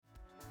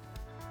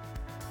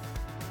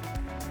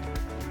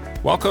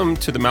Welcome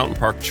to the Mountain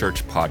Park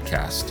Church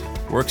podcast.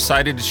 We're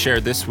excited to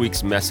share this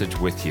week's message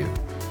with you.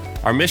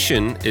 Our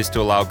mission is to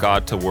allow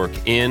God to work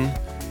in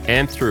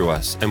and through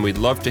us, and we'd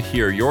love to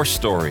hear your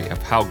story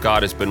of how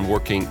God has been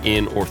working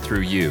in or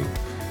through you.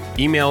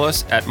 Email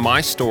us at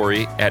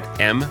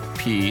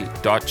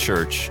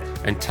mystory@mp.church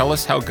and tell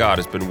us how God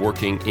has been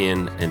working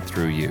in and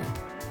through you.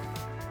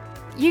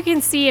 You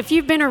can see, if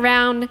you've been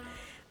around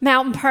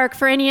Mountain Park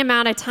for any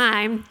amount of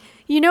time,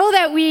 you know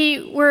that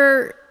we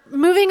were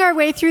moving our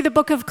way through the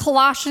book of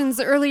Colossians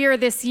earlier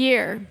this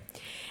year.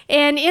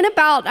 And in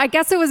about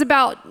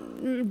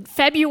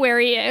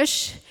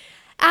February-ish,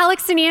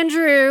 Alex and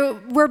Andrew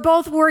were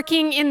both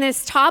working in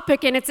this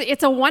topic, and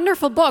it's a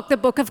wonderful book, the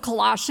book of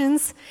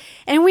Colossians.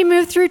 And we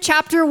moved through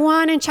chapter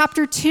 1 and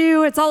chapter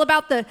 2. It's all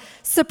about the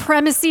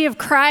supremacy of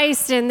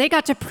Christ, and they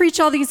got to preach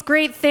all these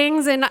great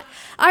things, and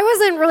I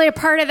wasn't really a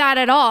part of that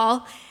at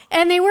all.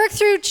 And they worked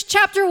through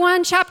chapter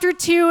 1, chapter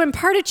 2, and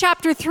part of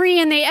chapter 3,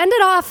 and they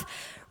ended off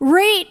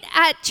right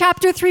at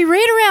chapter 3,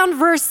 right around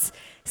verse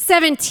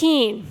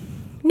 17.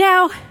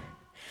 Now,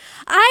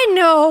 I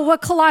know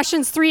what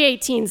Colossians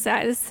 3:18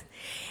 says.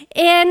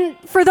 And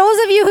for those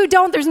of you who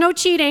don't, there's no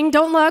cheating.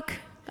 Don't look.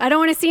 I don't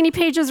want to see any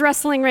pages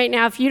rustling right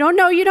now. If you don't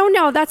know, you don't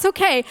know. That's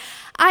okay.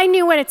 I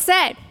knew what it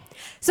said.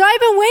 So I've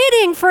been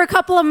waiting for a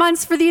couple of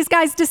months for these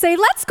guys to say,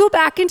 let's go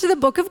back into the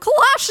book of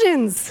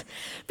Colossians,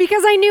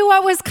 because I knew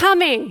what was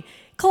coming.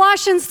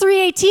 Colossians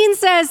 3:18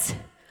 says,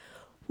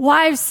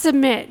 wives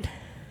submit.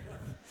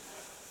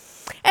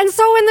 And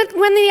so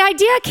when the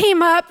idea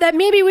came up that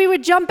maybe we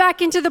would jump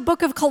back into the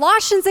book of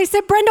Colossians, they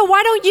said, Brenda,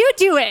 why don't you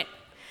do it?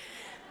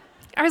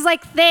 I was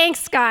like,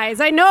 thanks,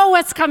 guys. I know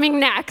what's coming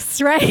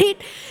next, right?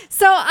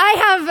 So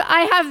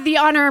I have the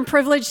honor and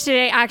privilege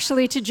today,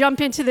 actually, to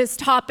jump into this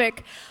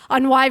topic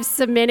on wives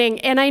submitting.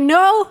 And I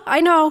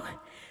know,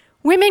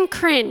 women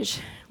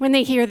cringe when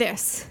they hear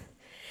this,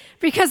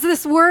 because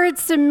this word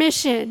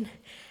submission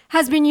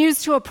has been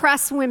used to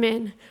oppress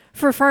women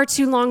for far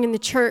too long in the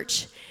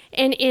church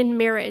and in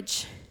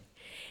marriage.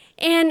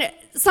 And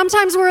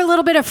sometimes we're a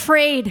little bit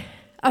afraid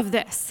of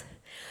this.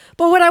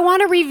 But what I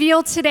want to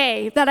reveal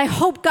today, that I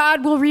hope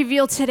God will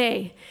reveal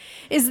today,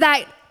 is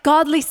that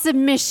godly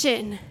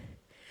submission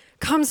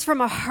comes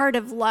from a heart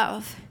of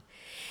love.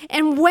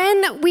 And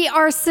when we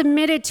are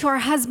submitted to our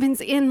husbands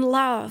in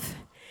love,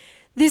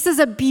 this is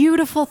a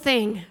beautiful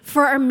thing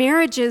for our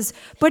marriages,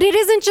 but it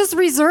isn't just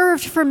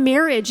reserved for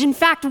marriage. In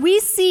fact,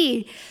 we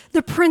see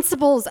the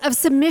principles of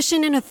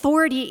submission and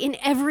authority in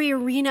every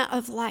arena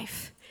of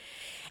life.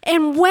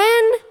 And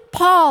when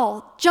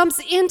Paul jumps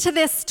into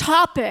this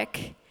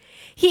topic,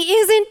 he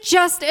isn't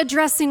just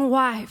addressing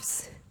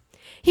wives.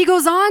 He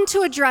goes on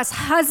to address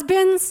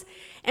husbands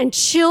and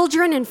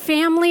children and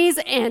families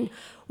and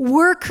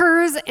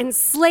workers and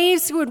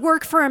slaves who would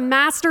work for a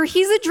master.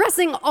 He's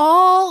addressing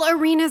all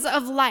arenas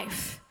of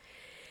life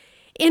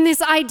in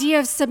this idea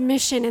of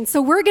submission. And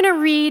so we're going to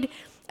read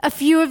a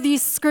few of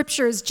these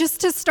scriptures just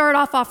to start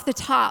off the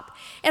top.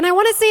 And I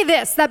want to say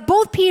this, that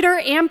both Peter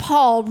and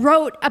Paul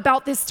wrote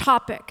about this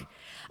topic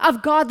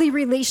of godly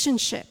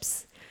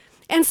relationships.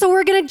 And so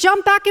we're going to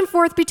jump back and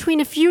forth between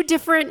a few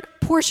different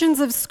portions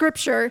of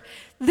scripture.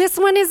 This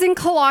one is in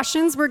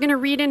Colossians. We're going to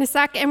read in a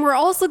sec. And we're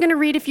also going to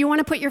read, if you want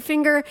to put your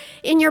finger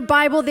in your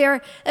Bible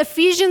there,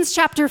 Ephesians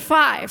chapter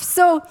 5.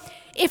 So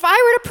if I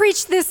were to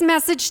preach this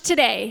message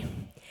today,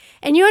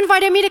 and you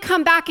invited me to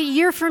come back a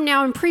year from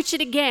now and preach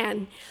it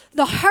again,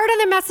 the heart of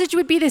the message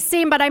would be the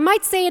same, but I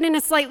might say it in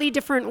a slightly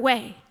different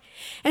way.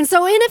 And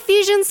so in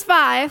Ephesians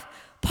 5,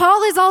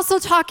 Paul is also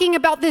talking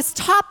about this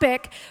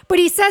topic, but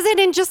he says it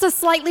in just a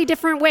slightly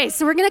different way.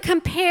 So we're going to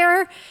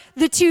compare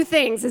the two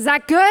things. Is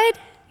that good?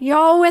 You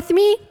all with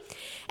me?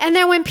 And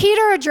then when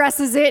Peter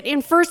addresses it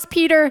in 1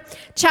 Peter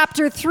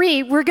chapter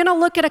 3, we're going to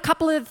look at a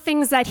couple of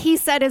things that he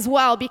said as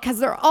well, because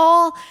they're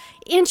all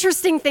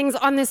interesting things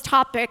on this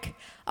topic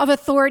of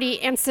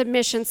authority and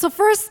submission. So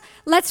first,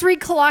 let's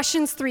read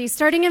Colossians 3,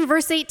 starting in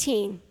verse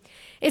 18.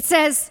 It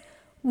says,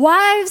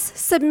 wives,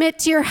 submit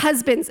to your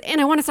husbands.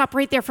 And I want to stop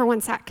right there for one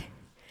sec,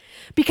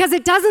 because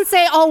it doesn't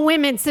say all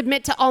women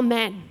submit to all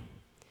men.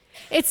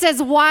 It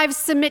says wives,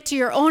 submit to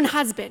your own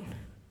husband.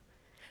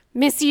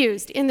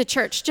 Misused in the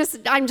church.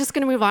 I'm just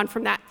going to move on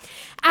from that.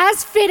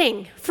 As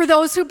fitting for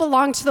those who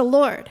belong to the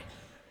Lord.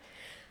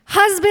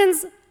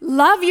 Husbands,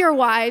 love your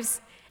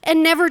wives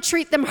and never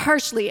treat them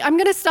harshly. I'm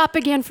going to stop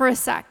again for a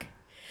sec,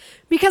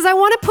 because I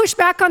want to push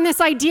back on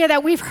this idea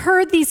that we've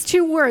heard these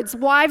two words,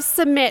 wives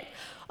submit,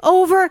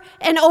 over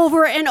and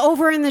over and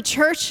over in the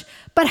church,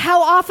 but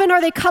how often are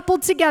they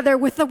coupled together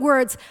with the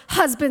words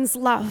husbands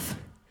love?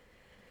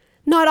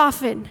 Not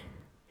often.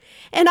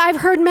 And I've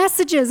heard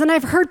messages and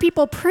I've heard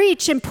people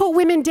preach and put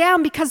women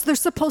down because they're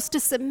supposed to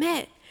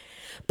submit.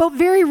 But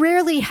very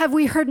rarely have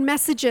we heard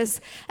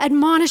messages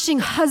admonishing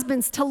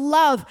husbands to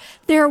love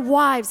their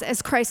wives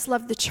as Christ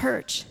loved the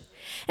church.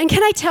 And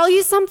can I tell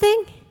you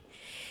something?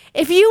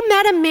 If you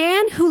met a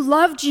man who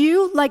loved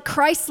you like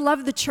Christ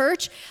loved the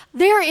church,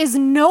 there is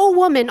no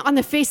woman on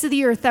the face of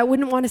the earth that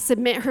wouldn't want to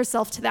submit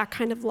herself to that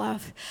kind of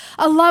love.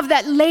 A love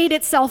that laid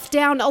itself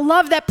down, a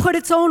love that put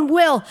its own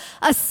will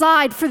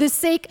aside for the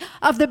sake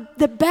of the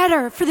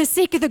better, for the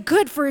sake of the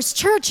good, for his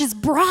church, his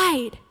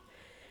bride.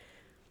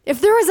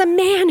 If there was a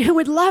man who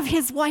would love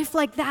his wife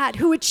like that,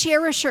 who would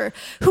cherish her,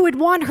 who would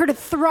want her to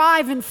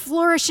thrive and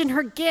flourish in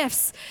her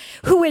gifts,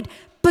 who would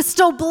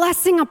bestow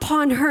blessing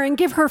upon her and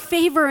give her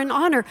favor and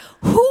honor,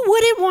 who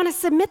wouldn't want to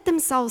submit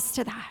themselves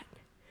to that?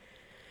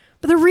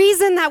 But the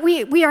reason that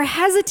we are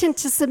hesitant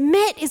to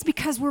submit is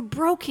because we're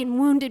broken,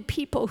 wounded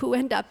people who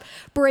end up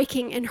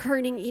breaking and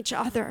hurting each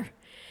other.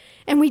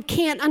 And we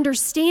can't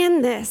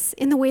understand this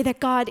in the way that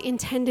God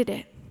intended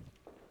it.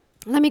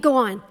 Let me go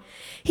on.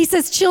 He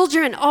says,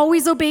 children,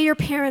 always obey your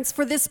parents,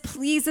 for this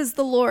pleases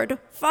the Lord.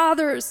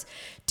 Fathers,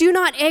 do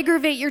not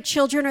aggravate your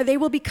children, or they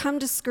will become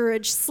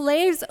discouraged.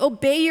 Slaves,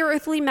 obey your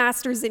earthly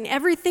masters in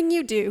everything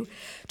you do.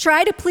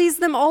 Try to please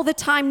them all the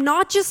time,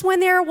 not just when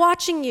they are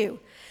watching you.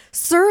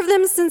 Serve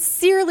them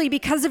sincerely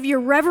because of your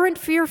reverent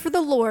fear for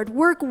the Lord.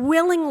 Work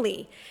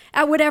willingly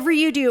at whatever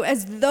you do,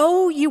 as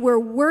though you were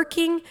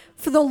working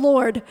for the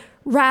Lord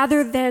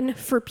rather than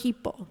for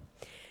people.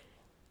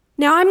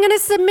 Now, I'm going to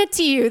submit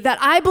to you that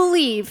I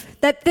believe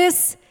that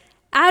this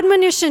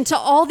admonition to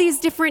all these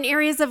different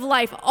areas of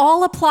life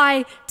all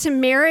apply to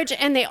marriage,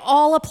 and they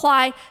all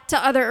apply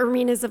to other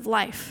arenas of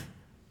life.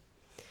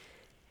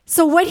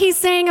 So what he's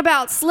saying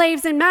about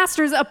slaves and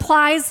masters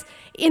applies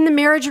in the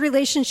marriage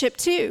relationship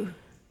too.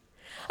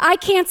 I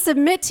can't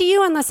submit to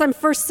you unless I'm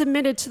first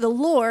submitted to the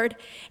Lord,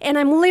 and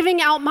I'm living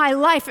out my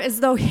life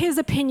as though his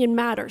opinion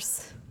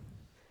matters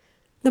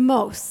the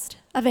most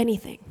of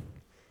anything.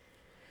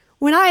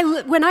 When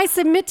I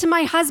submit to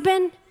my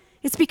husband,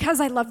 it's because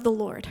I love the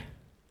Lord.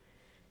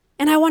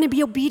 And I want to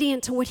be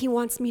obedient to what he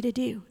wants me to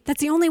do.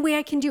 That's the only way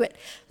I can do it.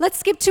 Let's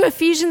skip to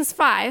Ephesians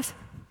 5.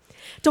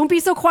 Don't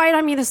be so quiet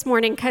on me this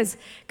morning because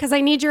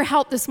I need your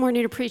help this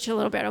morning to preach a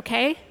little bit,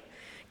 okay?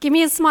 Give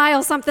me a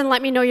smile, something,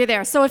 let me know you're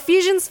there. So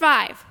Ephesians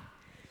 5.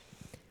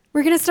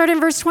 We're going to start in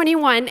verse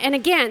 21. And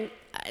again,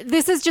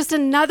 this is just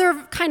another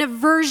kind of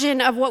version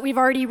of what we've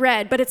already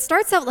read, but it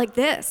starts out like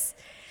this.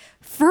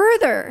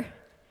 Further,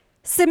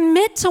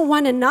 submit to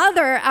one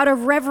another out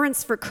of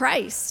reverence for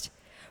Christ.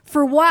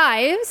 For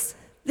wives,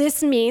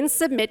 this means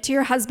submit to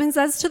your husbands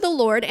as to the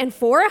Lord. And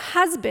for a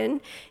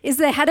husband is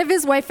the head of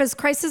his wife as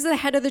Christ is the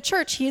head of the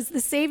church. He is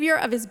the Savior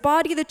of his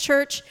body, the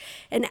church.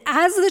 And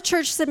as the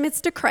church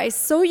submits to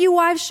Christ, so you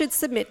wives should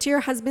submit to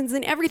your husbands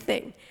in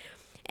everything.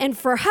 And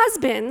for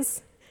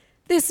husbands,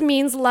 this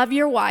means love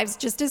your wives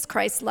just as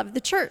Christ loved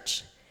the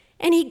church.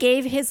 And he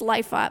gave his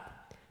life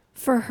up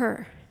for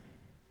her.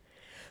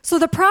 So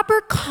the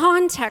proper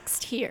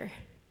context here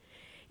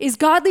is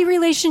godly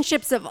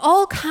relationships of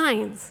all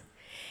kinds.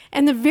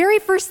 And the very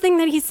first thing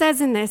that he says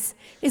in this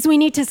is we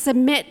need to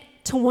submit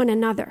to one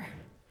another.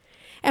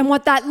 And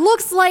what that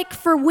looks like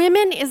for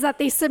women is that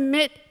they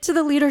submit to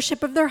the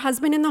leadership of their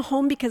husband in the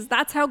home because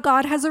that's how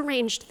God has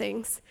arranged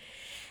things.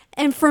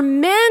 And for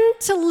men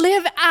to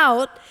live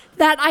out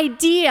that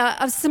idea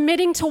of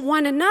submitting to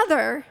one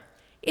another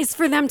is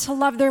for them to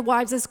love their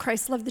wives as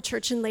Christ loved the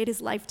church and laid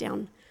his life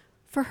down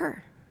for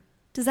her.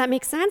 Does that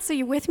make sense? Are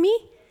you with me?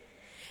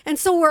 And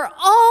so we're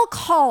all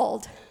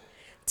called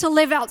to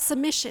live out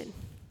submission.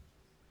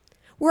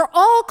 We're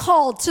all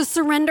called to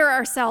surrender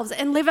ourselves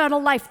and live out a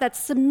life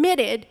that's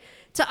submitted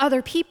to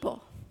other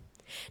people.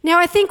 Now,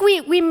 I think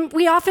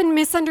we often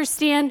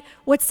misunderstand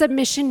what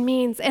submission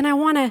means, and I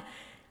want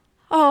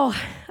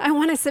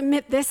to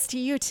submit this to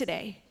you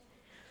today.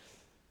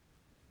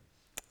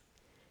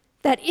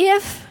 That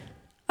if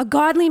a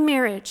godly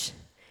marriage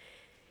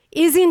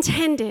is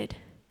intended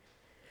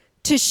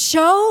to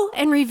show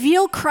and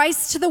reveal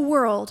Christ to the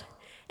world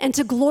and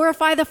to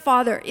glorify the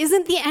Father,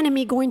 isn't the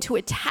enemy going to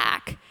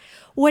attack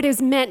what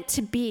is meant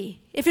to be?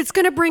 If it's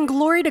going to bring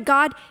glory to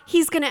God,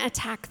 he's going to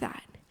attack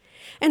that.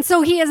 And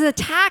so he has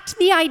attacked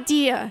the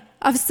idea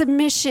of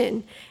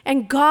submission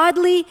and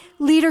godly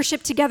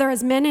leadership together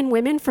as men and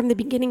women from the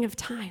beginning of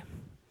time.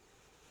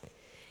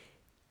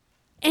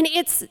 And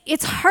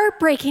it's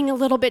heartbreaking a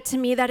little bit to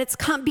me that it's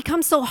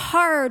become so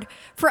hard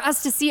for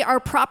us to see our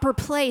proper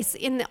place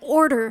in the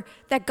order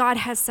that God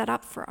has set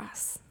up for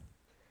us.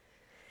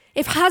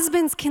 If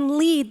husbands can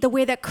lead the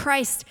way that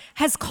Christ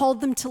has called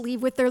them to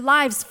lead with their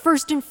lives,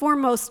 first and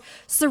foremost,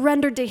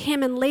 surrendered to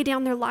him and lay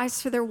down their lives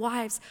for their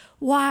wives,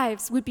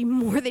 wives would be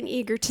more than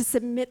eager to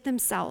submit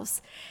themselves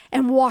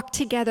and walk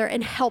together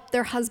and help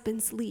their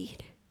husbands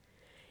lead.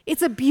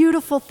 It's a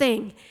beautiful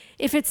thing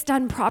if it's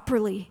done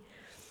properly.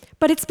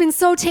 But it's been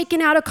so taken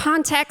out of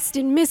context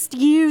and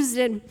misused,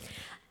 and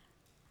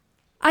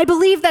I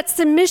believe that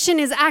submission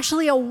is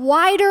actually a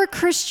wider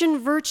Christian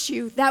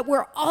virtue that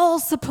we're all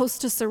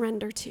supposed to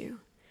surrender to,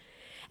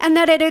 and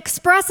that it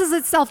expresses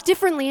itself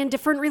differently in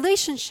different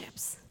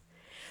relationships.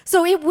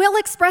 So it will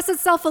express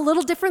itself a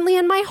little differently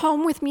in my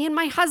home with me and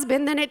my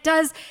husband than it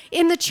does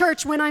in the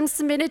church when I'm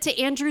submitted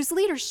to Andrew's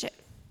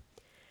leadership.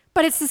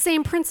 But it's the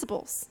same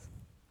principles.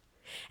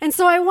 And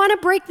so I want to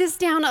break this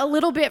down a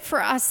little bit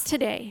for us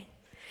today.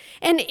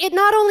 And it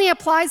not only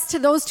applies to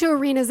those two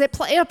arenas, it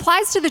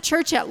applies to the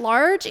church at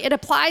large. It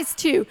applies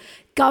to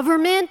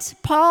government.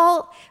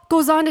 Paul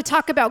goes on to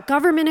talk about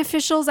government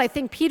officials. I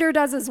think Peter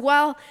does as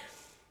well.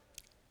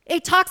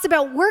 It talks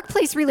about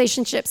workplace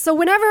relationships. So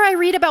whenever I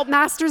read about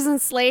masters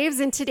and slaves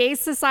in today's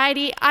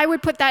society, I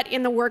would put that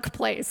in the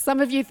workplace.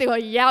 Some of you think, oh,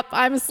 yep,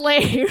 I'm a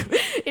slave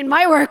in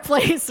my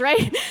workplace,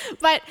 right?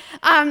 But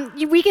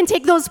we can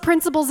take those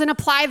principles and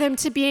apply them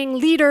to being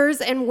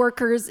leaders and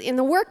workers in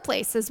the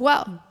workplace as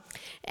well.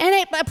 And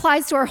it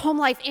applies to our home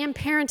life and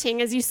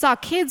parenting. As you saw,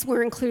 kids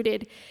were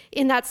included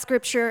in that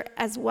scripture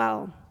as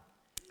well.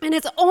 And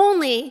it's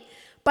only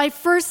by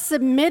first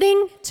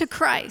submitting to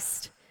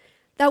Christ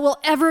that we'll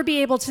ever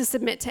be able to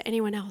submit to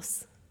anyone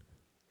else.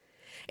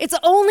 It's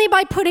only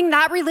by putting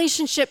that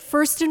relationship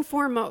first and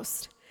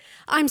foremost.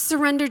 I'm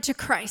surrendered to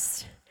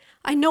Christ.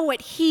 I know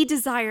what he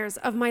desires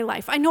of my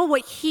life. I know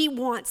what he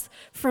wants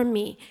from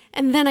me,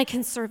 and then I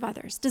can serve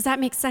others. Does that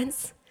make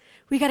sense?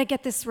 We got to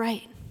get this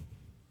right.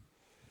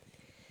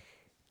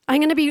 I'm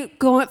going to be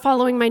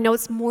following my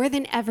notes more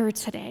than ever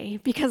today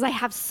because I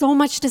have so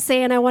much to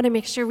say and I want to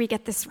make sure we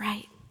get this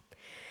right.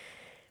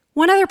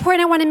 One other point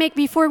I want to make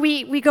before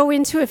we go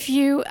into a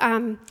few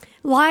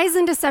lies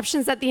and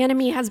deceptions that the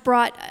enemy has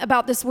brought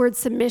about this word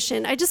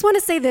submission. I just want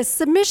to say this.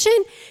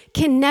 Submission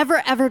can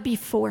never, ever be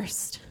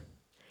forced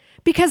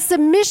because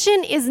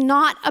submission is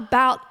not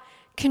about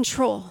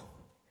control.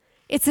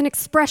 It's an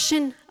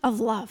expression of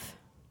love.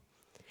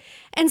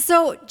 And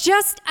so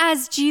just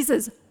as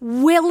Jesus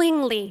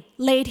willingly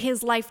laid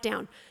his life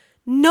down,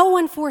 no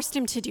one forced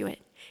him to do it.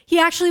 He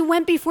actually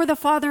went before the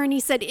Father and he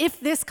said, if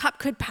this cup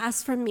could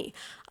pass from me,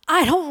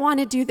 I don't want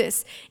to do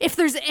this. If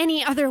there's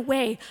any other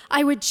way,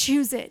 I would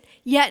choose it.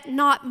 Yet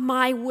not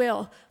my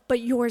will, but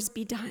yours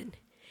be done.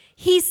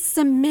 He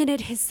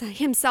submitted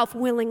himself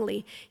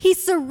willingly. He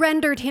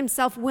surrendered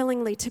himself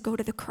willingly to go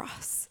to the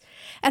cross.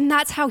 And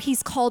that's how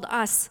he's called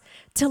us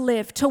to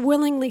live, to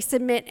willingly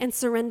submit and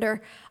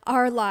surrender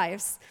our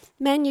lives.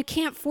 Men, you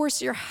can't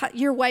force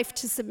your wife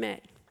to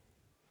submit.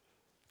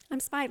 I'm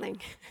smiling.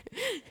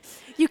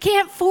 You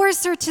can't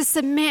force her to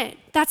submit.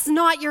 That's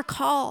not your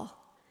call.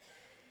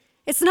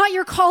 It's not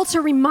your call to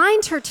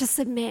remind her to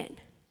submit.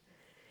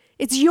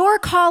 It's your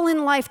call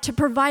in life to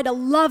provide a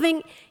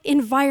loving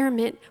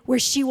environment where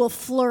she will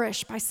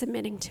flourish by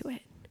submitting to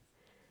it.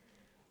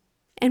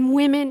 And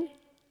women,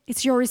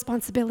 it's your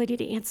responsibility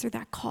to answer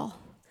that call.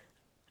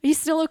 Are you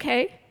still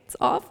okay? It's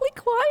awfully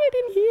quiet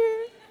in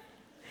here.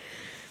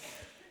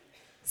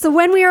 So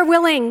when we are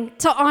willing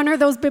to honor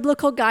those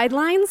biblical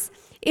guidelines,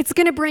 it's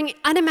going to bring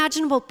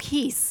unimaginable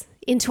peace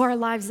into our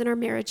lives and our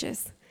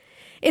marriages.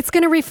 It's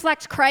going to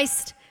reflect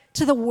Christ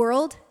to the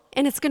world,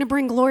 and it's going to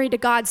bring glory to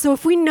God. So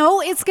if we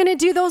know it's going to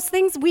do those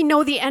things, we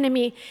know the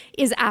enemy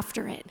is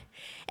after it.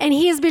 And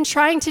he has been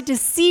trying to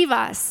deceive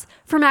us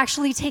from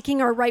actually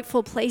taking our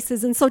rightful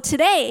places. And so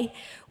today,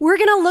 we're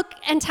going to look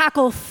and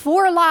tackle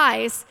 4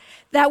 lies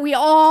that we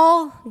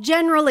all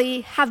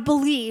generally have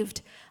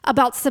believed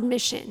about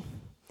submission.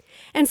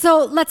 And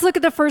so let's look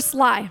at the first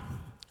lie.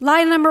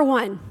 Lie number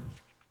 1.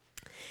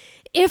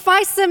 If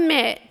I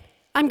submit,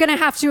 I'm going to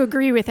have to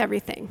agree with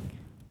everything.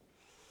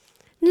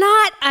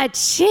 Not a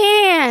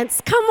chance.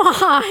 Come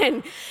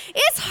on.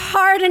 It's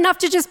hard enough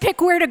to just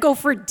pick where to go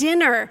for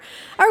dinner.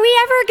 Are we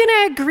ever going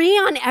to agree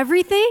on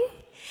everything?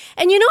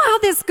 And you know how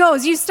this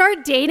goes. You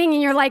start dating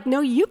and you're like,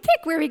 no, you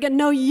pick where we go.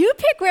 No, you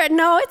pick where.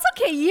 No, it's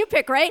okay. You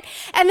pick, right?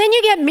 And then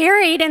you get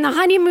married and the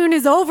honeymoon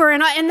is over.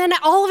 And then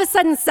all of a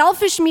sudden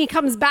selfish me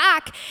comes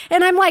back.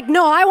 And I'm like,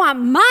 no, I want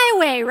my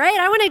way, right?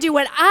 I want to do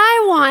what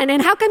I want.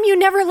 And how come you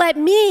never let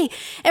me?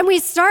 And we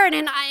start.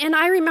 And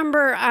I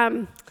remember,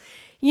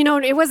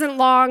 it wasn't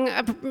long,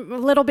 a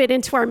little bit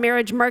into our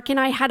marriage, Mark and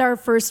I had our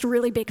first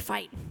really big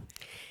fight.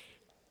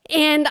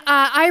 And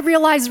I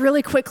realized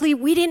really quickly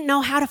we didn't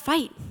know how to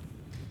fight.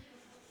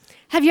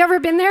 Have you ever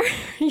been there?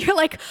 You're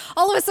like,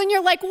 all of a sudden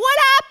you're like, what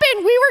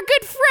happened? We were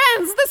good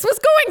friends. This was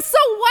going so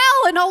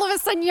well. And all of a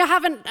sudden you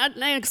have an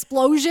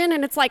explosion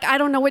and it's like, I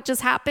don't know what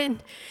just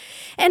happened.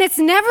 And it's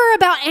never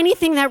about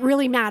anything that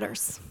really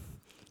matters.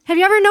 Have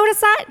you ever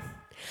noticed that?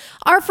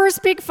 Our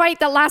first big fight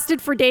that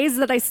lasted for days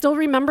that I still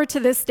remember to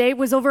this day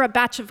was over a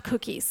batch of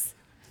cookies.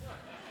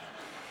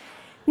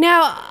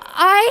 Now,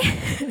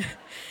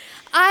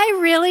 I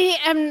really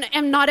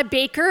am not a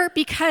baker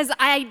because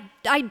I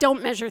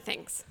don't measure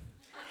things.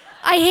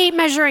 I hate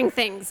measuring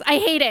things. I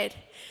hate it.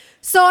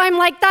 So I'm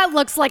like, that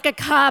looks like a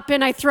cup,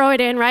 and I throw it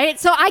in, right?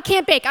 So I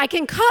can't bake. I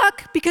can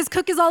cook because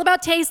cook is all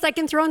about taste. I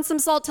can throw in some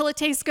salt till it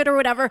tastes good or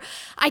whatever.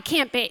 I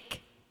can't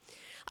bake.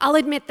 I'll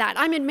admit that.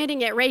 I'm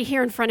admitting it right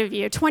here in front of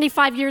you.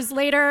 25 years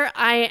later,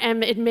 I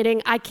am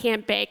admitting I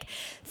can't bake.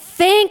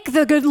 Thank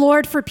the good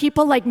Lord for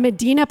people like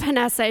Medina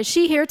Panessa. Is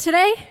she here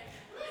today?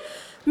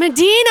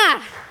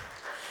 Medina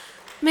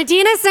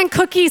sent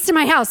cookies to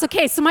my house.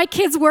 Okay, so my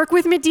kids work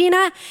with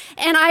Medina,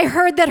 and I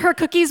heard that her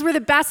cookies were the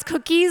best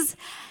cookies.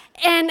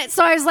 And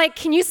so I was like,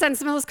 can you send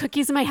some of those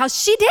cookies to my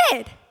house? She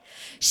did.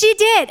 She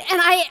did.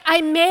 And I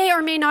may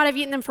or may not have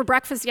eaten them for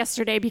breakfast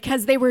yesterday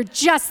because they were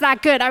just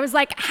that good. I was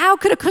like, how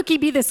could a cookie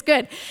be this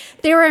good?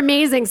 They were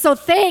amazing. So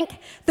thank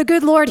the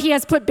good Lord he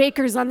has put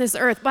bakers on this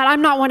earth, but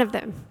I'm not one of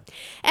them.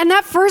 And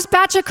that first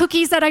batch of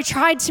cookies that I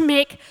tried to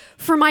make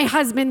for my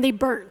husband, they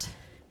burnt.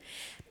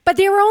 But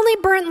they were only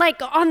burnt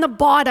like on the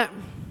bottom,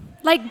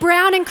 like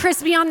brown and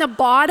crispy on the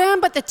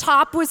bottom, but the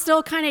top was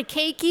still kind of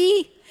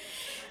cakey.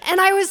 And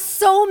I was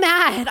so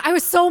mad. I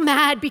was so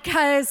mad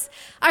because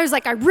I was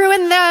like, I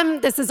ruined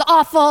them. This is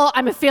awful.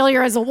 I'm a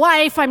failure as a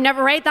wife. I'm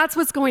never right. That's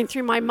what's going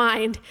through my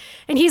mind.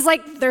 And he's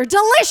like, they're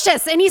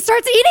delicious. And he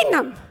starts eating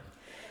them.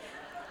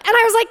 And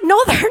I was like,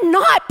 no, they're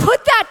not.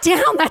 Put that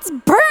down. That's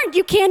burnt.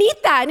 You can't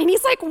eat that. And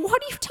he's like,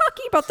 what are you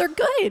talking about? They're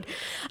good.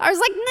 I was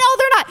like, no,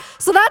 they're not.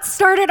 So that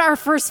started our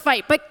first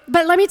fight. But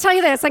let me tell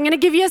you this. I'm going to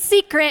give you a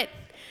secret.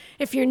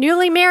 If you're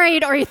newly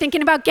married or you're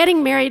thinking about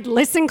getting married,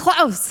 listen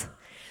close.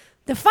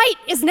 The fight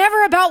is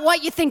never about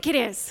what you think it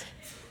is.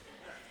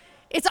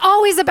 It's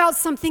always about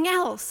something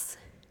else.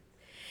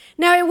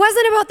 Now, it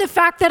wasn't about the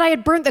fact that I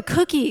had burnt the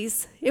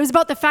cookies. It was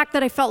about the fact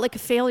that I felt like a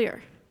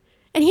failure.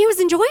 And he was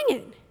enjoying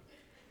it.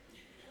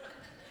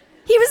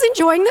 He was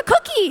enjoying the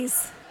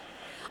cookies.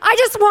 I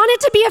just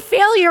wanted to be a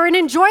failure and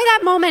enjoy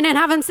that moment and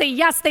have him say,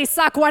 yes, they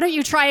suck. Why don't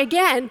you try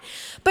again?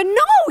 But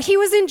no, he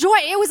was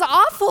enjoying it. It was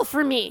awful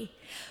for me.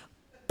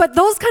 But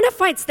those kind of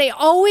fights, they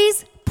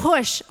always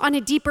push on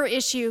a deeper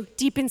issue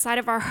deep inside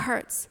of our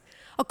hearts.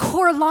 A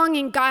core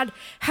longing God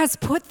has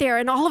put there,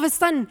 and all of a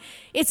sudden,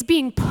 it's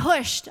being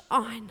pushed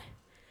on.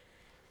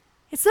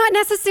 It's not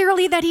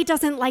necessarily that he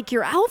doesn't like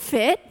your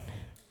outfit,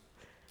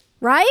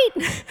 right?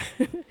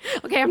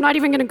 Okay, I'm not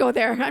even going to go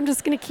there. I'm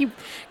just going to keep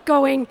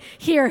going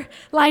here.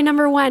 Lie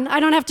number 1, I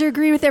don't have to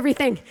agree with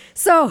everything.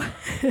 So,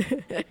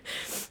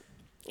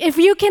 if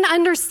you can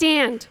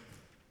understand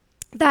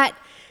that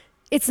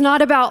it's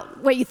not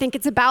about what you think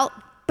it's about,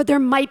 but there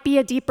might be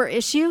a deeper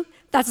issue,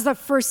 that's the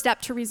first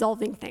step to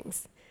resolving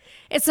things.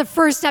 It's the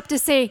first step to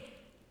say,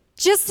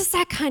 just a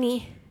sec,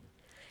 honey,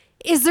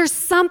 is there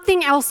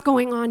something else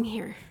going on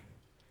here?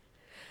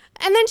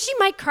 And then she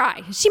might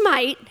cry. She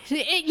might.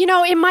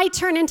 It might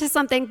turn into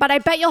something, but I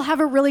bet you'll have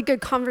a really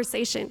good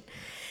conversation.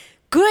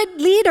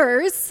 Good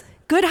leaders,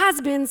 good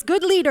husbands,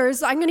 good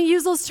leaders, I'm going to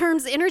use those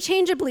terms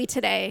interchangeably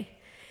today,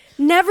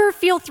 never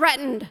feel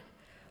threatened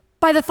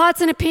by the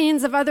thoughts and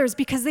opinions of others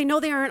because they know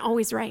they aren't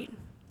always right.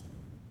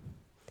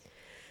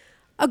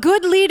 A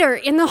good leader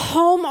in the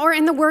home or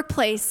in the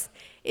workplace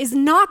is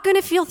not going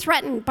to feel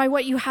threatened by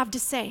what you have to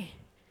say.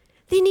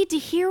 They need to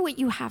hear what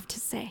you have to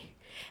say.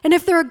 And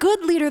if they're a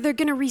good leader, they're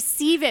going to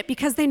receive it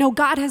because they know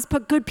God has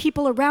put good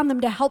people around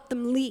them to help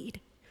them lead.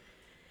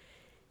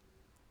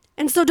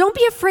 And so don't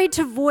be afraid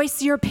to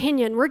voice your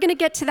opinion. We're going to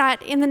get to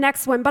that in the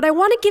next one. But I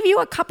want to give you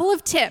a couple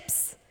of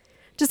tips,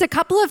 just a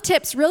couple of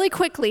tips really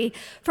quickly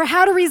for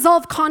how to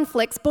resolve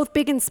conflicts, both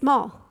big and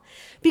small.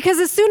 Because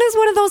as soon as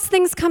one of those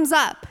things comes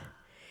up,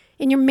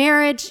 in your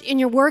marriage, in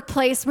your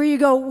workplace, where you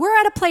go, we're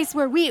at a place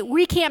where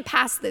we can't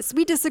pass this,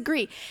 we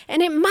disagree.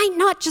 And it might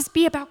not just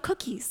be about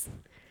cookies.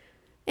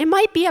 It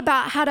might be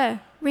about how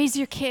to raise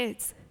your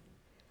kids.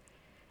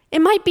 It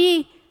might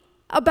be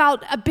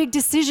about a big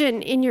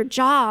decision in your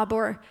job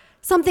or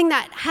something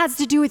that has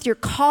to do with your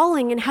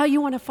calling and how you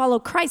want to follow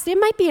Christ. It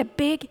might be a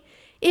big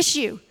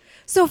issue.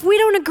 So if we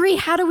don't agree,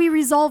 how do we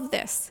resolve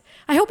this?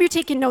 I hope you're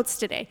taking notes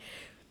today.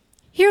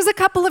 Here's a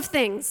couple of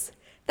things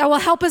that will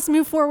help us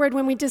move forward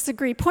when we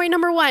disagree. Point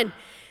number 1,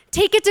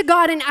 take it to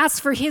God and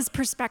ask for his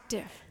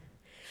perspective.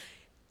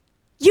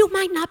 You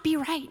might not be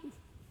right.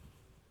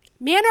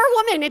 Man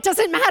or woman, it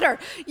doesn't matter.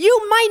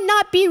 You might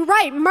not be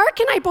right. Mark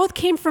and I both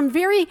came from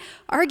very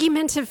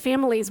argumentative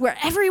families where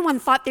everyone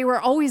thought they were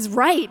always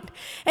right.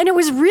 And it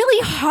was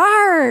really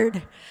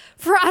hard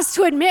for us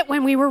to admit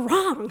when we were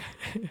wrong.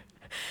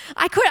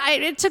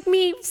 It took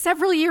me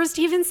several years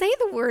to even say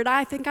the word,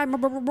 I think I'm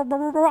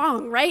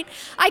wrong, right?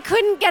 I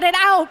couldn't get it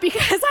out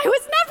because I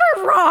was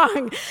never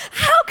wrong.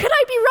 How could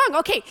I be wrong?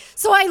 Okay,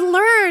 so I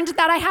learned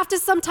that I have to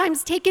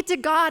sometimes take it to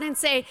God and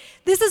say,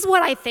 this is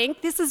what I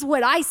think, this is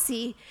what I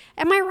see.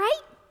 Am I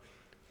right?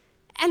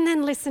 And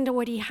then listen to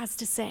what he has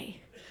to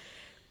say.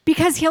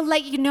 Because he'll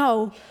let you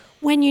know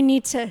when you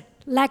need to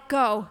let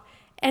go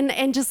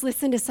and just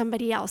listen to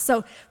somebody else.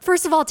 So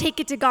first of all, take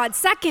it to God.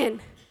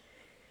 Second,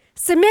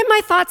 submit my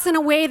thoughts in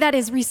a way that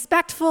is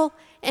respectful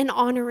and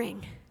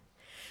honoring.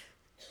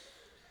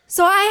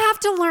 So I have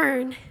to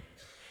learn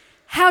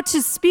how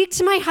to speak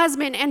to my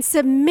husband and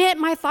submit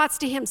my thoughts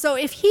to him. So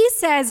if he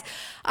says,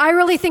 I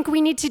really think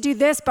we need to do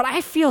this, but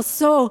I feel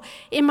so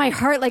in my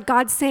heart like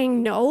God's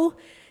saying no,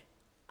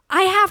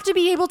 I have to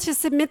be able to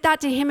submit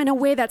that to him in a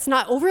way that's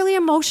not overly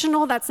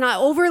emotional, that's not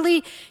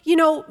overly,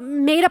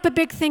 made up a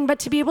big thing, but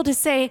to be able to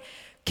say,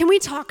 can we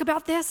talk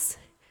about this?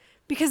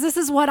 Because this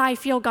is what I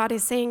feel God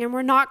is saying, and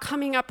we're not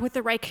coming up with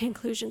the right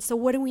conclusion. So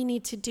what do we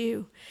need to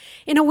do?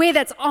 In a way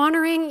that's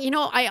honoring,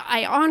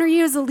 I honor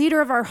you as a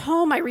leader of our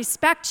home. I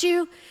respect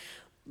you,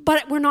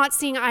 but we're not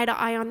seeing eye to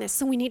eye on this.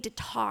 So we need to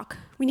talk.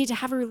 We need to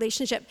have a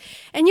relationship.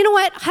 And you know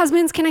what,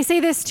 husbands, can I say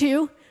this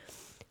too?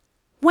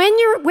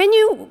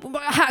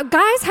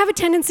 Guys have a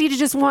tendency to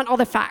just want all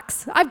the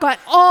facts. I've got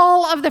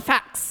all of the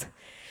facts.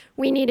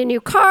 We need a new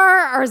car.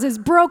 Ours is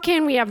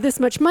broken. We have this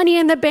much money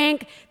in the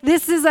bank.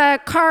 This is a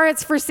car.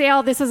 It's for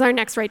sale. This is our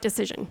next right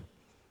decision.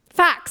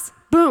 Facts.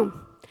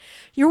 Boom.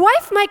 Your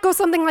wife might go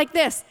something like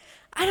this.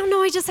 I don't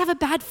know. I just have a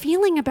bad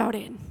feeling about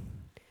it.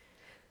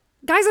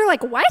 Guys are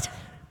like, what?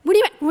 What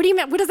do you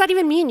mean? What does that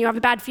even mean? You have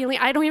a bad feeling?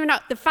 I don't even know.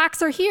 The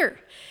facts are here.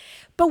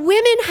 But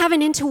women have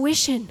an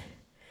intuition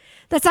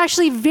that's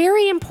actually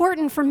very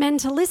important for men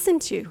to listen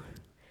to.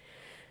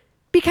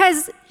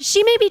 Because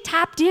she may be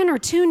tapped in or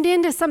tuned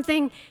into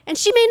something, and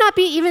she may not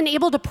be even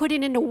able to put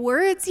it into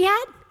words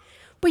yet,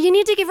 but you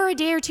need to give her a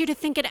day or two to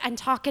think it and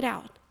talk it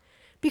out,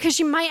 because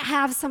she might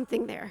have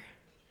something there.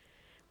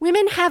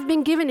 Women have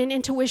been given an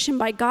intuition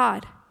by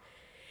God,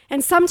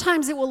 and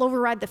sometimes it will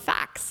override the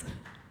facts.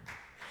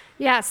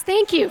 Yes,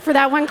 thank you for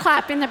that one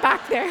clap in the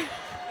back there.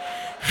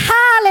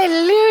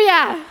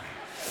 Hallelujah.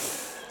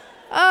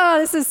 Oh,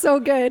 this is so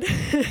good.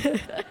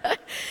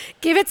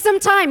 Give it some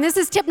time. This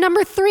is tip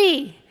number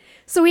 3.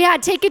 So we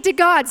had take it to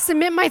God,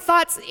 submit my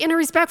thoughts in a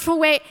respectful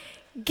way.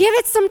 Give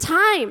it some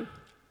time.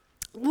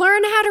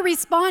 Learn how to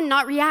respond,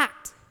 not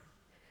react.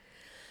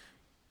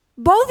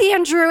 Both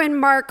Andrew and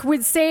Mark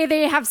would say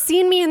they have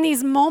seen me in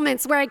these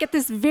moments where I get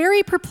this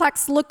very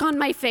perplexed look on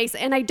my face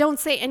and I don't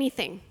say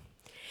anything.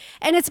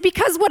 And it's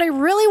because what I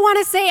really want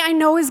to say I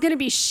know is going to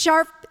be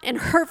sharp and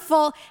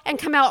hurtful and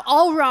come out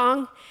all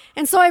wrong.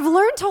 And so I've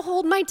learned to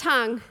hold my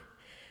tongue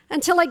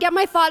until I get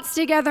my thoughts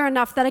together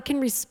enough that I can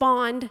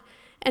respond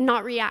and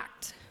not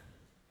react.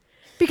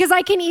 Because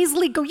I can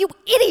easily go, you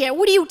idiot,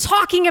 what are you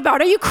talking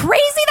about? Are you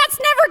crazy? That's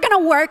never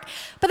going to work.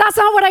 But that's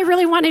not what I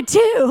really want to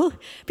do,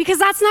 because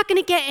that's not going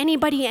to get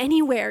anybody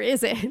anywhere,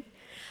 is it?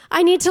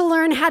 I need to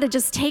learn how to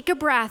just take a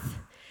breath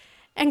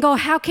and go,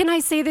 how can I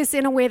say this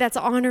in a way that's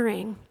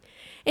honoring,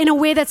 in a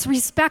way that's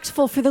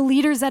respectful for the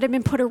leaders that have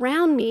been put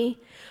around me,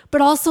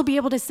 but also be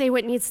able to say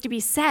what needs to be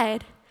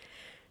said.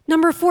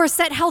 Number 4,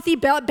 set healthy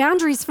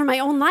boundaries for my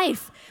own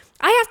life.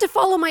 I have to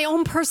follow my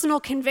own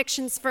personal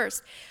convictions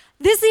first.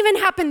 This even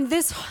happened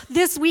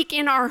this week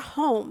in our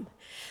home.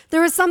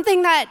 There was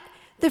something that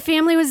the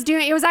family was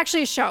doing. It was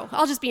actually a show.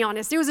 I'll just be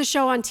honest. It was a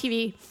show on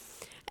TV.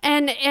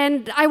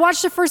 And I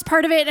watched the first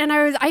part of it, and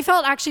I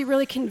felt actually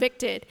really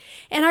convicted.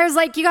 And I was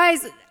like, you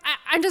guys,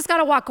 I just got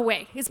to walk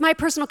away. It's my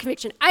personal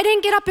conviction. I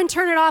didn't get up and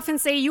turn it off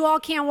and say, you all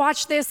can't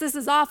watch this. This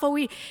is awful.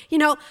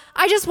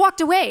 I just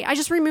walked away. I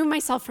just removed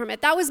myself from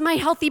it. That was my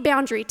healthy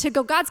boundary to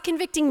go, God's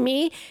convicting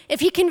me. If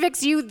he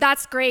convicts you,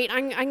 that's great.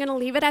 I'm going to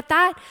leave it at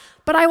that.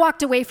 But I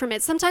walked away from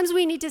it. Sometimes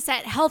we need to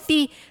set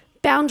healthy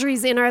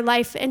boundaries in our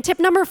life. And tip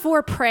number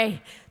 4,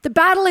 pray. The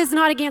battle is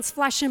not against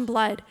flesh and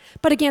blood,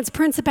 but against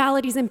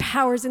principalities and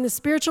powers in the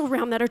spiritual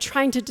realm that are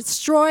trying to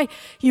destroy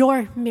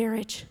your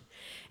marriage.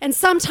 And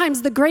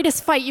sometimes the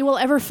greatest fight you will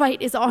ever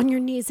fight is on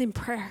your knees in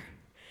prayer.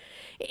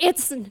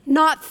 It's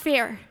not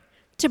fair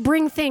to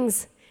bring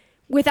things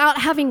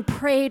without having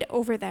prayed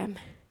over them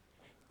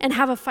and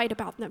have a fight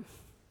about them.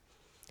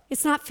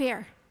 It's not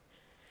fair.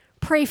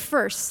 Pray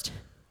first.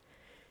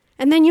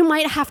 And then you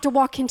might have to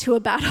walk into a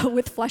battle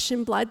with flesh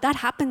and blood. That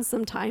happens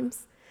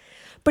sometimes.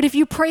 But if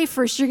you pray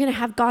first, you're going to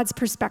have God's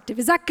perspective.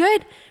 Is that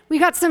good? We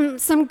got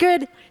some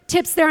good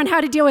tips there on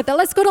how to deal with it.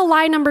 Let's go to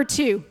lie number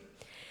 2.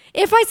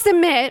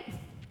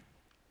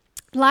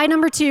 Lie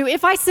number 2,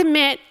 if I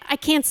submit, I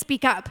can't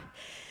speak up.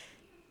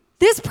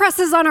 This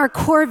presses on our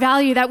core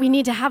value that we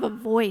need to have a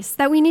voice,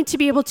 that we need to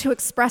be able to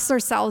express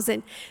ourselves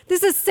in.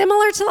 This is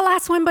similar to the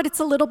last one, but it's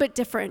a little bit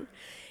different.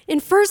 In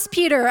 1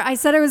 Peter, I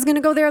said I was going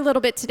to go there a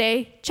little bit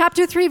today.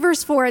 Chapter 3,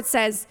 verse 4, it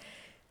says,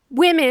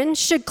 women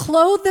should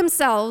clothe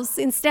themselves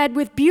instead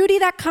with beauty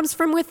that comes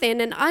from within,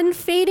 an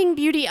unfading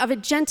beauty of a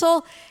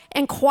gentle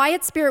and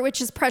quiet spirit, which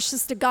is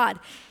precious to God.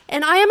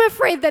 And I am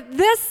afraid that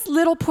this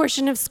little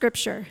portion of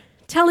scripture,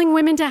 telling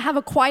women to have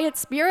a quiet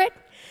spirit,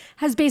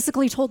 has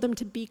basically told them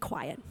to be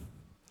quiet.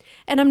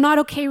 And I'm not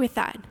okay with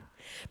that.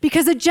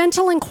 Because a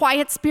gentle and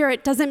quiet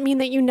spirit doesn't mean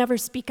that you never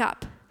speak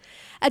up.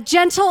 A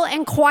gentle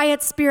and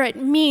quiet spirit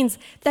means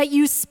that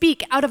you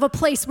speak out of a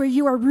place where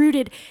you are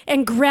rooted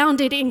and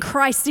grounded in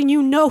Christ and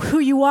you know who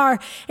you are,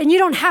 and you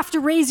don't have to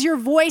raise your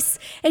voice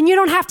and you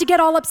don't have to get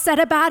all upset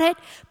about it,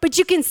 but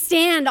you can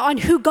stand on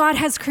who God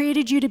has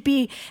created you to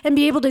be and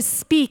be able to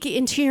speak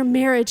into your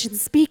marriage and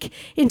speak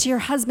into your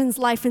husband's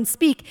life and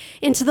speak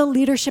into the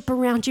leadership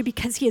around you,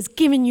 because he has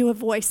given you a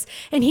voice,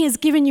 and he has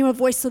given you a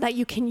voice so that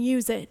you can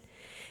use it.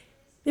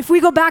 If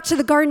we go back to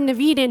the Garden of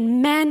Eden,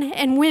 men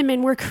and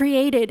women were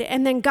created,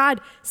 and then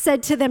God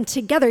said to them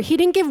together, he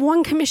didn't give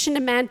one commission to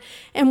man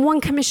and one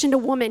commission to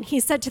woman. He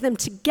said to them,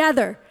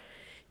 together,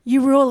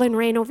 you rule and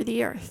reign over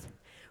the earth.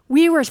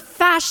 We were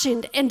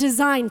fashioned and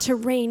designed to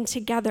reign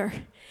together.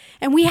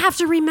 And we have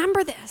to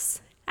remember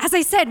this. As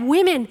I said,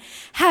 women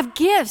have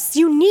gifts,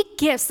 unique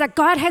gifts that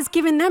God has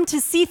given them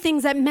to see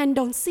things that men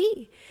don't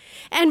see.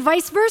 And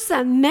vice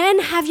versa, men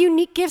have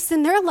unique gifts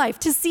in their life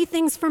to see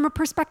things from a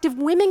perspective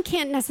women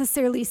can't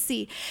necessarily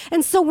see.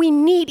 And so we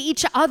need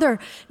each other,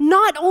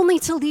 not only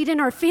to lead in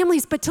our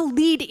families, but to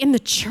lead in the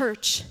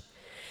church.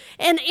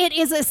 And it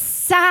is a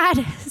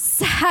sad,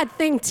 sad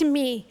thing to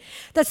me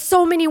that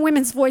so many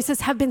women's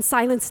voices have been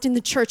silenced in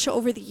the church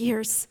over the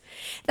years.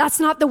 That's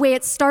not the way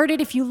it started.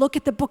 If you look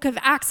at the book of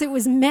Acts, it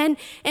was men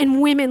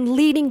and women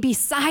leading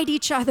beside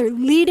each other,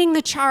 leading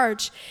the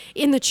charge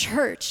in the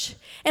church.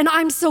 And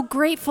I'm so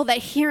grateful that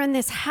here in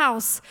this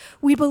house,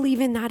 we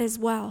believe in that as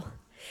well.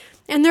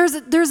 And there's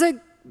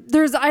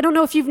I don't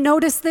know if you've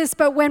noticed this,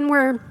 but when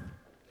we're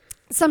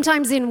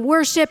sometimes in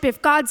worship, if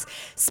God's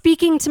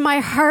speaking to my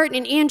heart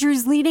and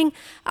Andrew's leading,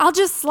 I'll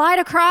just slide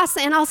across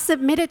and I'll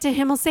submit it to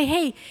him. I'll say,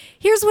 hey,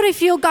 here's what I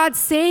feel God's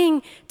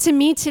saying to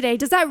me today.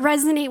 Does that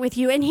resonate with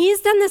you? And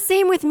he's done the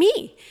same with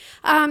me.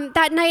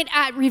 That night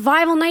at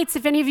Revival Nights,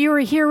 if any of you were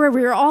here where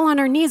we were all on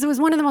our knees, it was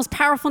one of the most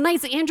powerful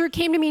nights. Andrew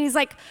came to me and he's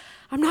like,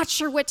 I'm not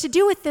sure what to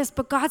do with this,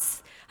 but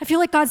I feel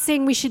like God's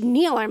saying we should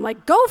kneel. I'm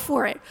like, go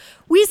for it.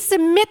 We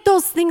submit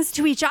those things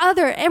to each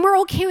other, and we're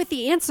okay with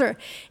the answer.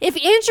 If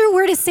Andrew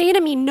were to say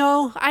to me,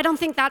 no, I don't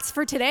think that's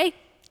for today,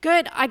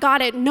 good, I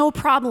got it, no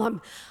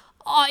problem.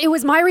 It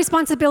was my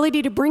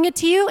responsibility to bring it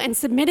to you and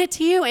submit it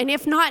to you, and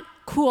if not,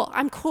 cool,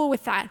 I'm cool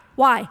with that.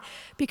 Why?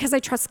 Because I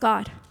trust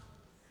God.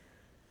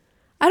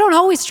 I don't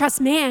always trust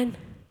man,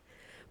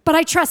 but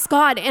I trust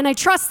God, and I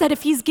trust that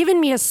if he's given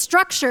me a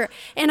structure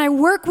and I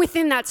work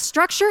within that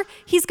structure,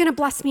 he's going to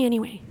bless me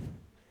anyway.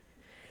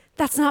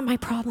 That's not my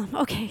problem.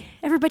 Okay,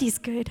 everybody's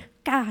good.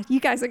 God, you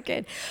guys are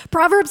good.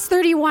 Proverbs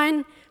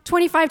 31,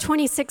 25,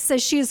 26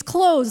 says, she is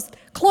clothed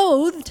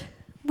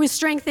with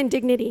strength and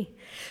dignity.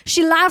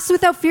 She laughs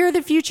without fear of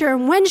the future,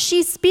 and when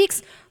she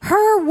speaks,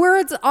 her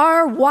words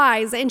are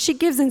wise, and she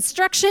gives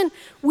instruction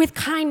with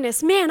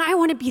kindness. Man, I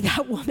want to be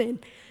that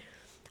woman.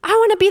 I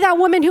want to be that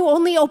woman who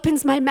only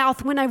opens my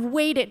mouth when I've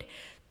waited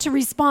to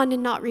respond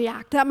and not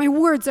react, that my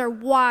words are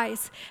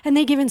wise and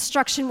they give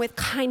instruction with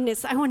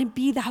kindness. I want to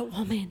be that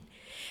woman.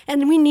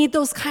 And we need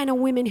those kind of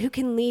women who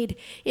can lead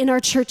in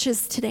our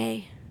churches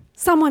today.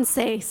 Someone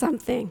say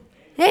something.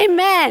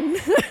 Amen.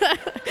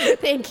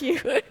 Thank you.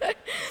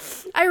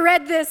 I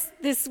read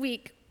this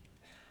week.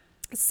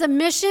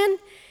 Submission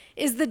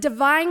is the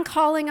divine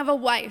calling of a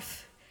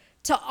wife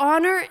to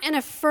honor and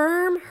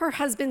affirm her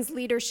husband's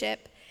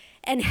leadership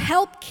and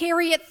help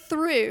carry it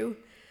through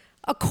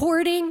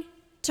according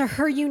to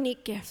her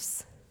unique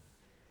gifts.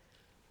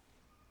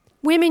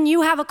 Women,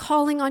 you have a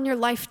calling on your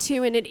life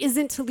too, and it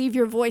isn't to leave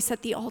your voice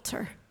at the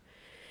altar.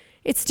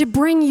 It's to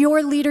bring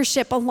your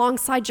leadership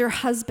alongside your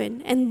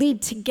husband and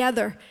lead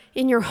together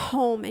in your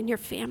home and your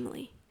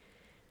family.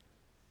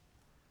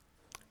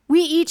 We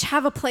each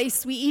have a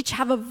place, we each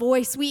have a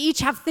voice, we each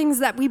have things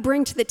that we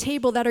bring to the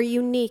table that are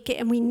unique,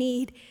 and we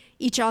need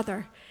each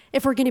other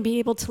if we're going to be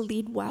able to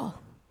lead well.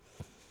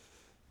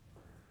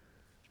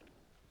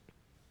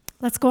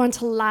 Let's go on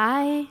to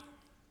lie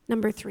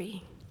number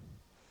 3.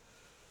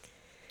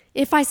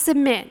 If I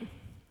submit,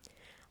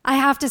 I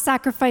have to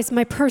sacrifice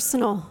my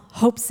personal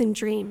hopes and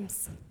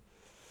dreams.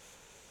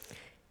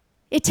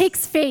 It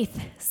takes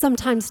faith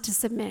sometimes to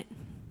submit.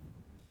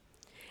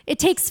 It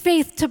takes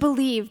faith to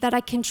believe that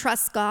I can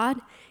trust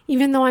God,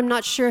 even though I'm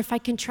not sure if I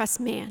can trust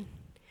man.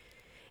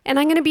 And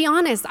I'm going to be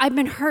honest, I've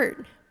been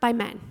hurt by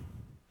men.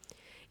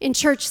 In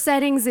church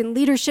settings, in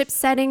leadership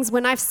settings,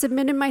 when I've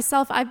submitted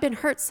myself, I've been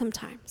hurt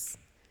sometimes.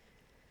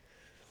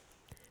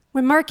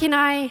 When Mark and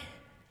I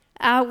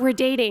were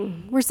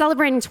dating, we're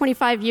celebrating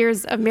 25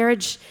 years of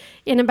marriage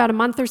in about a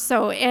month or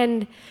so,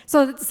 and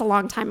so it's a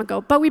long time ago.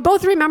 But we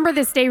both remember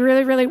this day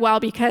really, really well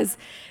because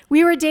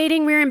we were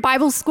dating, we were in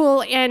Bible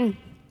school, and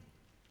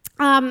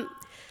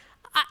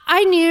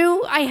I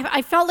knew,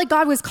 I felt like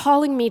God was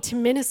calling me to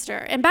minister.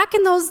 And back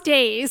in those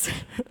days,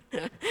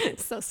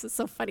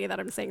 so funny that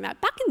I'm saying that.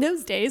 Back in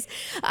those days,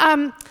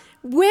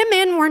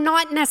 women were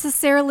not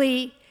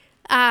necessarily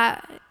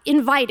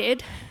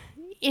invited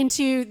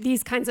into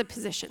these kinds of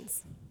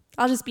positions.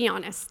 I'll just be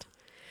honest.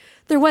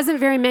 There wasn't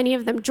very many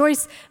of them.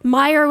 Joyce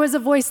Meyer was a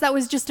voice that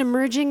was just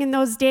emerging in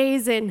those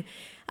days, and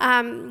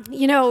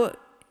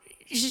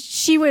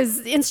she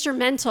was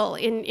instrumental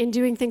in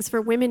doing things for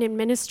women in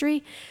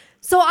ministry.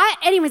 So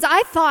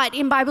I thought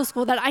in Bible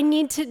school that I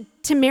need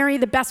to marry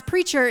the best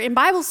preacher in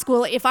Bible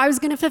school if I was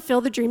going to fulfill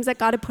the dreams that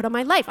God had put on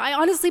my life. I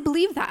honestly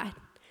believed that.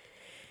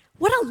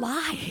 What a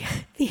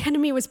lie the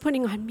enemy was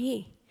putting on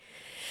me.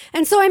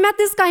 And so I met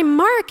this guy,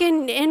 Mark,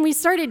 and we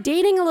started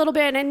dating a little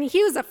bit, and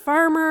he was a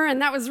farmer, and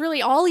that was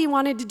really all he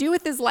wanted to do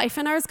with his life.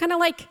 And I was kind of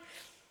like,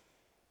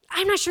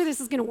 I'm not sure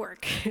this is going to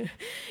work.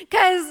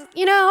 Because,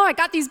 I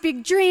got these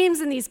big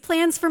dreams and these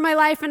plans for my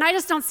life, and I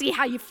just don't see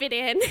how you fit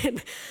in.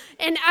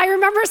 And I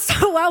remember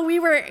so well, we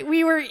were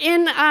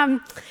in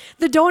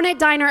the donut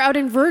diner out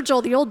in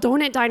Virgil, the old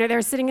donut diner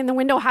there, sitting in the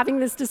window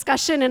having this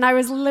discussion, and I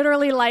was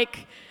literally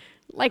like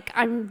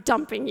I'm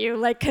dumping you,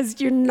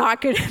 because you're not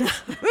good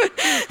enough.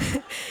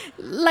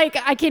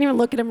 I can't even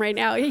look at him right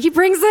now. He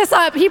brings this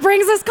up. He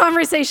brings this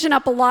conversation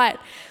up a lot.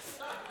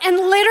 And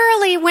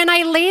literally, when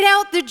I laid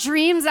out the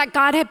dreams that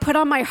God had put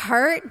on my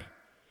heart,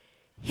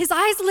 his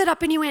eyes lit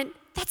up and he went,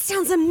 that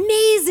sounds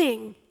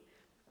amazing.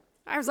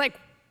 I was like,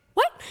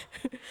 what?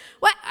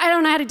 What? I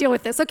don't know how to deal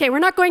with this. Okay, we're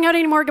not going out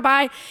anymore.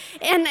 Goodbye.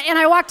 And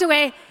I walked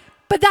away.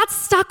 But that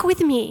stuck with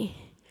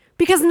me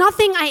because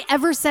nothing I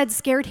ever said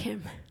scared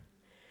him.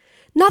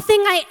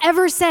 Nothing I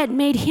ever said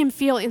made him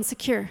feel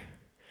insecure.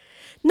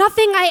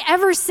 Nothing I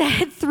ever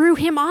said threw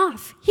him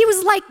off. He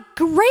was like,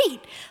 great,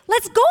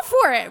 let's go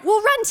for it.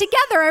 We'll run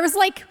together. I was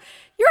like,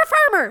 you're a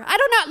farmer. I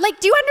don't know. Like,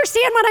 do you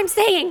understand what I'm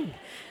saying?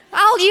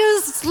 I'll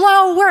use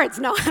slow words.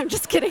 No, I'm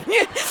just kidding.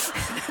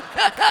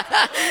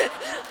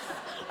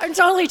 I'm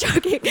totally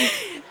joking.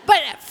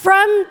 But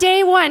from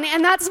day one,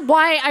 and that's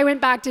why I went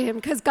back to him,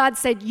 because God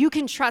said, you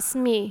can trust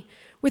me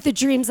with the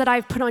dreams that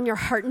I've put on your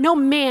heart. No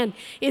man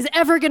is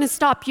ever going to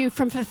stop you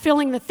from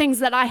fulfilling the things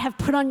that I have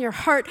put on your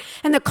heart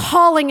and the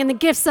calling and the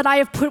gifts that I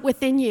have put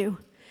within you.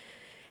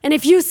 And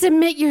if you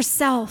submit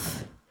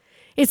yourself,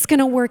 it's going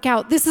to work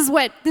out. This is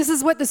what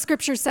the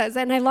scripture says,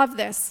 and I love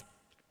this.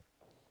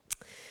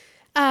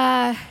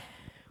 1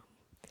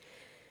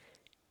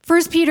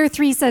 Peter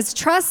 3 says,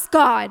 trust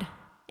God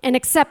and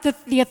accept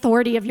the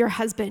authority of your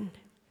husband.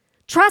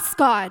 Trust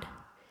God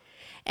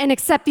and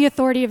accept the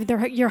authority of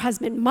your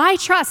husband. My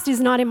trust is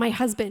not in my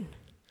husband.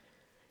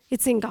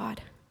 It's in God.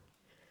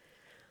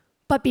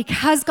 But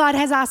because God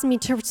has asked me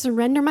to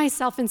surrender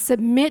myself and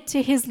submit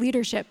to his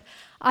leadership,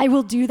 I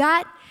will do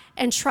that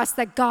and trust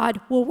that God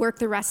will work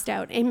the rest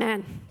out.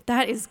 Amen.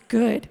 That is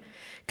good.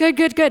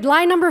 Good.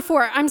 Line number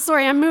 4. I'm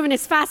sorry, I'm moving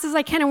as fast as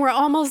I can and we're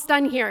almost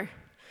done here.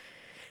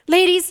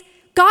 Ladies,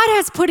 God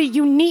has put a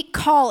unique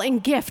call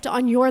and gift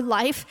on your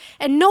life,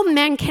 and no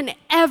man can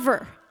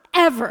ever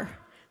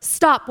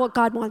stop what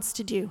God wants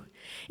to do.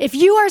 If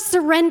you are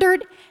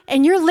surrendered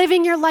and you're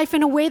living your life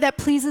in a way that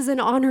pleases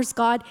and honors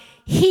God,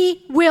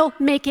 he will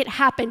make it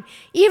happen.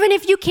 Even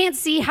if you can't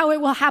see how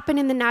it will happen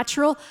in the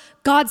natural,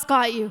 God's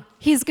got you.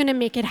 He's going to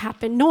make it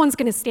happen. No one's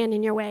going to stand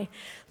in your way.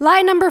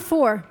 Lie number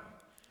 4.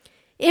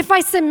 If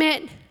I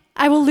submit,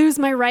 I will lose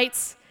my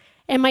rights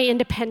and my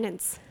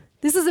independence.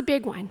 This is a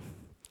big one.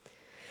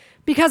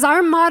 Because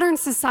our modern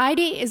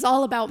society is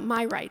all about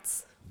my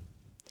rights.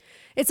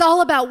 It's all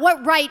about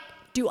what right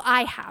do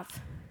I have?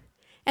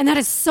 And that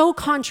is so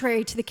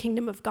contrary to the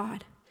kingdom of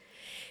God.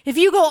 If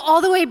you go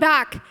all the way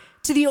back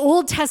to the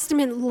Old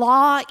Testament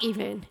law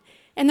even,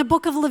 and the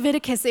book of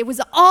Leviticus, it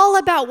was all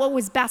about what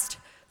was best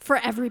for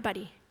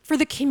everybody, for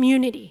the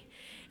community.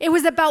 It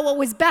was about what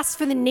was best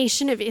for the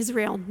nation of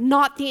Israel,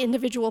 not the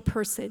individual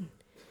person.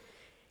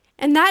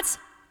 And that's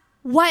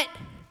what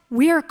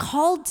we are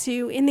called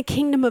to in the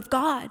kingdom of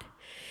God,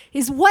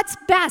 is what's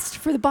best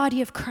for the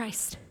body of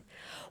Christ.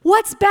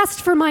 What's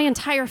best for my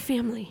entire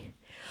family?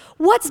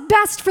 What's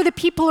best for the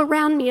people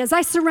around me as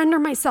I surrender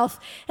myself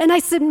and I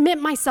submit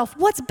myself?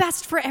 What's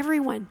best for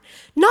everyone?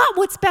 Not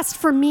what's best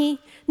for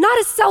me, not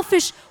a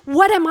selfish,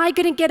 what am I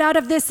going to get out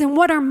of this and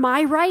what are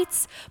my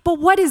rights, but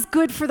what is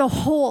good for the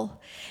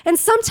whole. And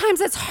sometimes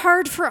it's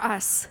hard for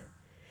us.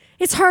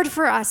 It's hard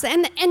for us.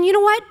 And you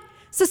know what?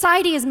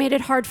 Society has made it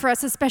hard for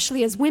us,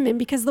 especially as women,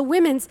 because the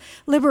women's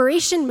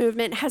liberation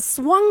movement has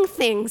swung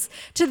things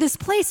to this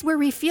place where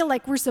we feel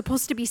like we're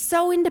supposed to be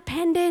so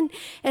independent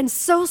and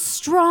so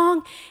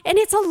strong. And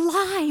it's a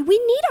lie. We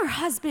need our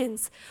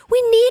husbands.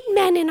 We need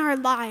men in our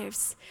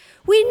lives.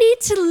 We need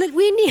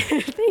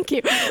thank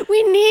you.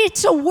 We need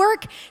to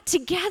work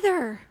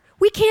together.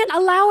 We can't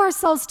allow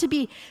ourselves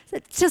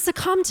to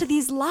succumb to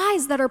these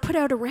lies that are put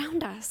out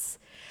around us.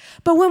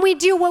 But when we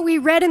do what we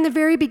read in the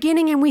very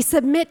beginning and we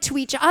submit to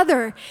each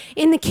other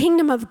in the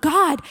kingdom of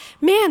God,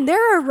 man,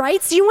 there are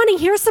rights. You want to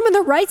hear some of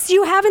the rights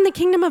you have in the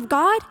kingdom of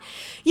God?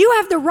 You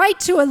have the right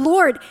to a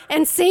Lord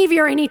and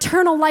Savior and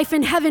eternal life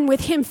in heaven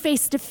with him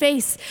face to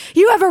face.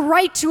 You have a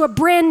right to a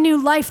brand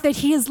new life that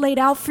he has laid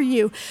out for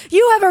you.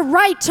 You have a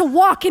right to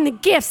walk in the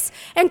gifts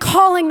and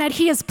calling that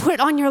he has put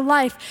on your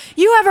life.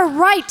 You have a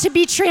right to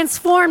be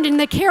transformed in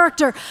the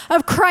character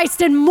of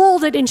Christ and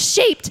molded and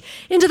shaped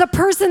into the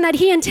person that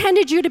he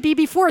intended you to be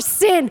before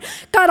sin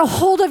got a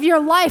hold of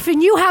your life.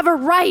 And you have a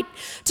right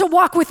to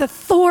walk with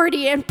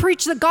authority and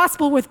preach the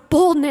gospel with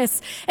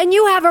boldness. And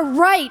you have a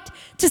right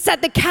to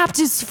set the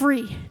captives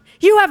free.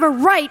 You have a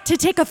right to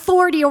take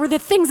authority over the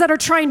things that are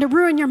trying to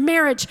ruin your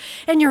marriage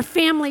and your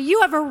family.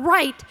 You have a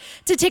right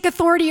to take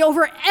authority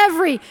over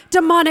every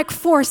demonic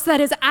force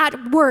that is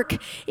at work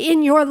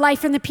in your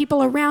life and the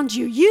people around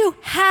you. You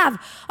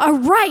have a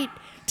right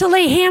to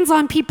lay hands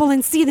on people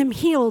and see them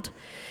healed.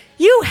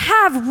 You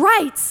have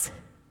rights.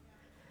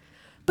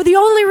 But the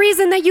only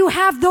reason that you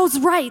have those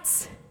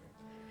rights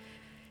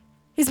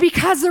is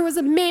because there was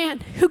a man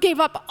who gave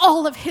up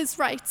all of his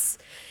rights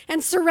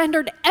and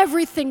surrendered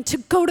everything to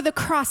go to the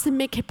cross and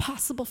make it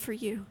possible for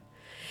you.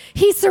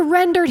 He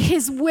surrendered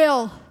his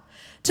will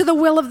to the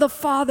will of the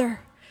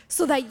Father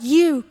so that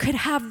you could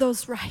have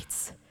those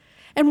rights.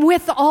 And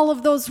with all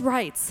of those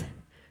rights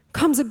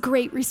comes a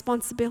great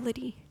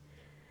responsibility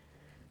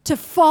to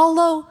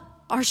follow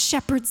our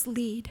shepherd's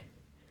lead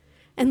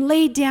and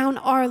lay down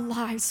our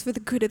lives for the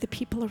good of the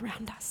people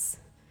around us.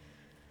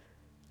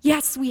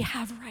 Yes, we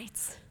have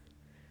rights,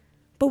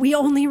 but we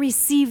only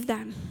receive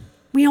them.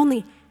 We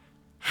only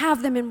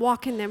have them and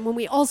walk in them when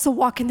we also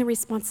walk in the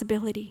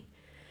responsibility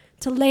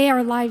to lay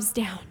our lives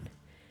down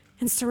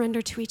and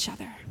surrender to each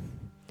other.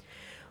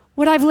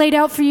 what I've laid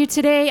out for you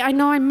today, I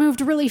know I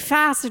moved really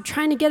fast and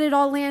trying to get it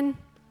all in.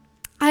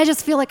 I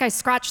just feel like I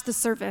scratched the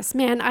surface.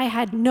 Man, I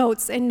had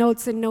notes and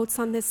notes and notes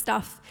on this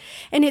stuff.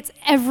 And it's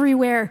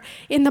everywhere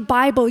in the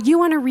Bible. You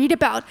want to read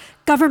about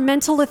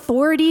governmental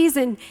authorities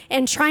and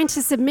trying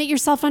to submit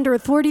yourself under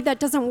authority that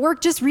doesn't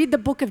work, just read the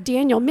book of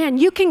Daniel. Man,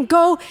 you can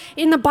go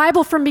in the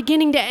Bible from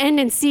beginning to end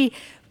and see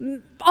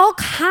all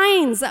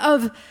kinds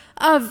of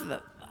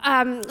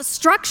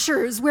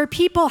structures where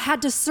people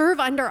had to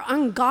serve under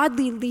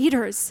ungodly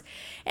leaders,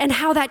 and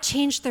how that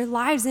changed their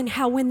lives, and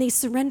how when they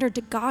surrendered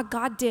to God,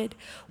 God did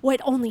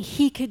what only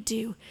He could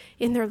do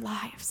in their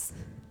lives.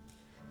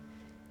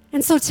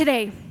 And so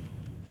today,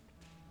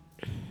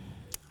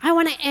 I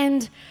want to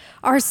end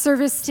our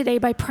service today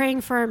by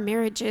praying for our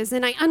marriages.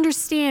 And I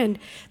understand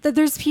that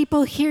there's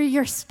people here,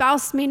 your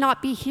spouse may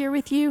not be here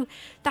with you.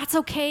 That's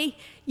okay.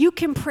 You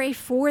can pray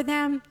for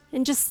them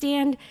and just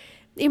stand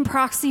in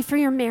proxy for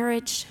your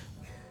marriage.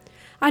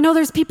 I know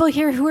there's people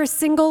here who are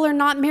single or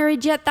not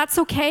married yet. That's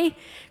okay,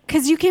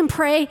 because you can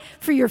pray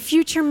for your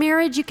future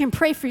marriage. You can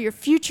pray for your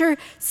future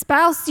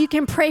spouse. You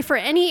can pray for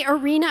any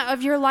arena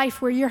of your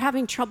life where you're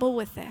having trouble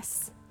with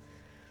this.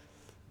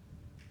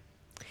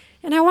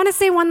 And I want to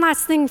say one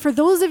last thing. For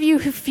those of you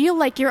who feel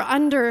like you're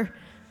under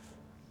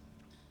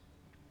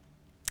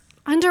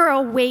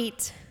a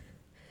weight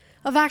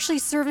of actually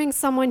serving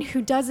someone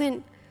who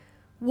doesn't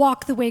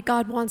walk the way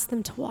God wants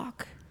them to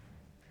walk,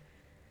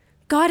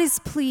 God is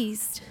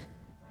pleased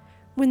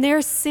when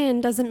their sin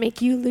doesn't make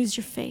you lose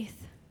your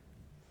faith.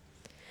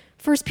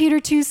 1 Peter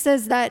 2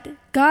 says that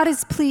God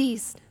is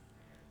pleased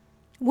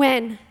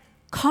when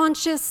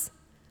conscious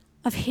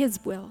of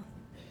His will.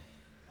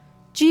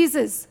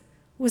 Jesus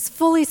was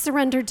fully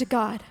surrendered to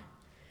God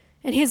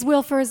and His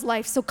will for His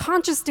life. So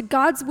conscious to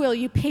God's will,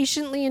 you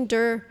patiently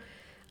endure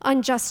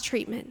unjust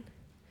treatment.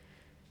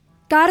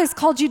 God has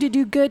called you to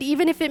do good,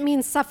 even if it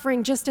means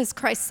suffering, just as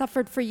Christ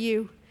suffered for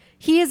you.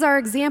 He is our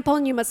example,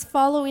 and you must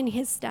follow in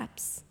His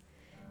steps.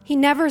 He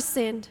never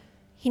sinned.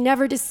 He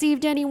never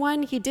deceived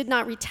anyone. He did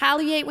not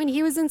retaliate when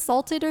he was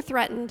insulted or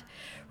threatened,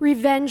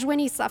 revenge when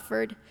he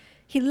suffered.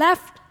 He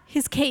left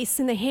his case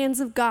in the hands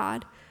of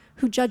God,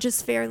 who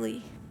judges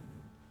fairly.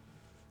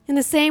 In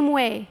the same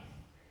way,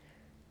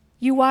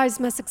 you wives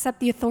must accept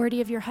the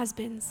authority of your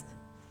husbands.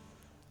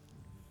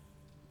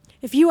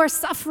 If you are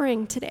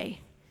suffering today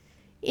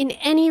in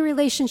any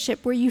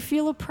relationship where you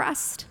feel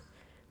oppressed,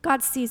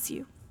 God sees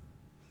you.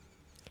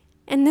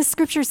 And this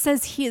scripture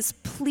says He is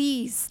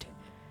pleased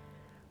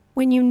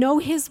when you know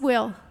His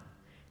will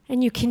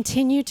and you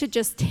continue to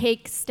just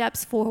take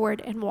steps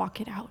forward and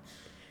walk it out.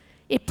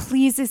 It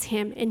pleases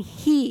Him, and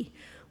He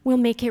will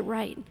make it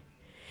right.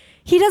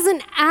 He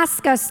doesn't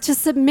ask us to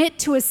submit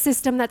to a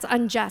system that's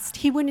unjust.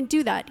 He wouldn't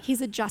do that.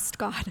 He's a just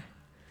God.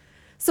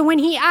 So when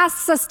He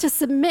asks us to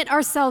submit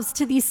ourselves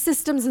to these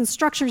systems and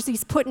structures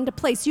He's put into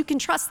place, you can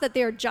trust that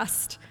they are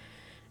just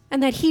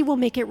and that He will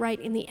make it right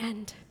in the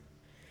end.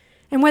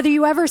 And whether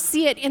you ever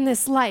see it in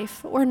this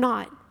life or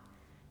not,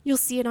 you'll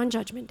see it on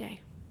Judgment Day.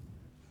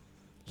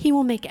 He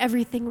will make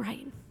everything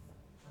right.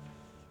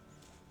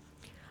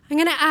 I'm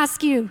going to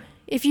ask you,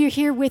 if you're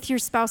here with your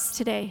spouse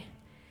today,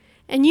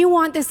 and you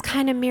want this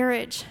kind of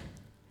marriage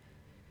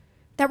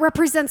that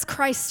represents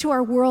Christ to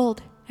our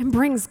world and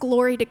brings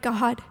glory to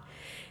God.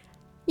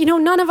 You know,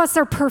 none of us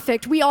are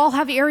perfect. We all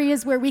have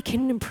areas where we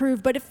can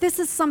improve. But if this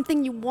is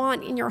something you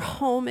want in your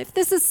home, if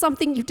this is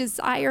something you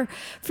desire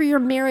for your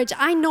marriage,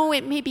 I know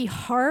it may be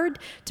hard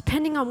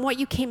depending on what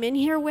you came in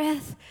here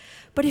with.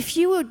 But if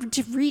you would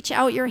reach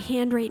out your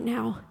hand right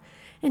now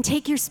and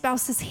take your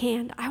spouse's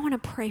hand, I want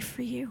to pray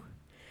for you.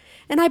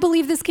 And I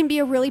believe this can be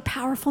a really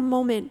powerful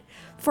moment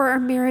for our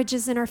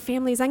marriages and our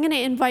families. I'm going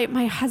to invite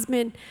my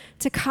husband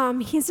to come.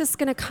 He's just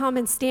going to come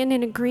and stand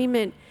in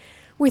agreement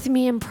with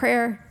me in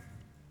prayer.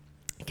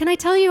 Can I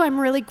tell you, I'm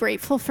really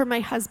grateful for my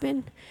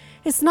husband.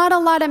 It's not a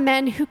lot of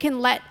men who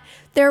can let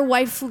their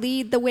wife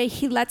lead the way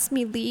he lets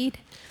me lead.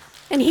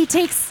 And he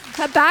takes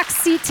a back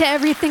seat to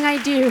everything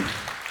I do.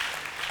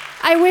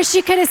 I wish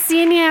you could have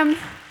seen him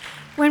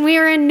when we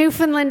were in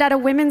Newfoundland at a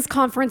women's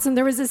conference, and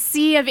there was a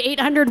sea of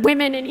 800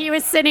 women, and he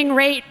was sitting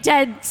right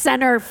dead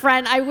center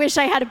front. I wish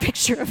I had a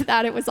picture of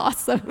that. It was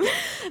awesome.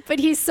 But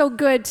he's so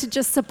good to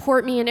just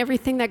support me in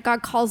everything that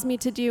God calls me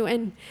to do,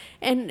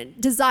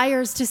 and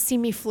desires to see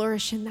me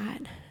flourish in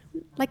that.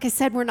 Like I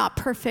said, we're not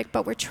perfect,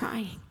 but we're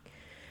trying.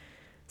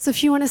 So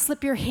if you want to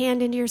slip your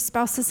hand into your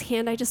spouse's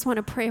hand, I just want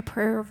to pray a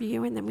prayer over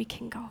you, and then we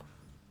can go.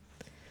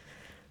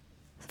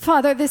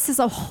 Father, this is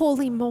a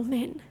holy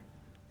moment.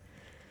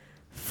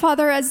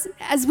 Father, as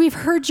we've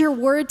heard your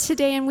word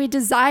today, and we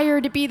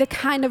desire to be the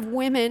kind of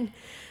women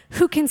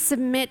who can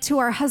submit to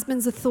our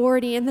husband's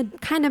authority, and the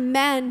kind of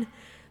men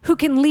who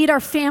can lead our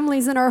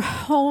families and our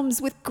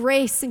homes with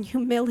grace and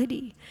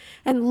humility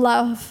and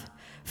love.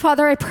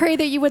 Father, I pray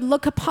that you would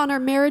look upon our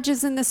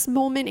marriages in this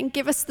moment and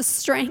give us the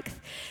strength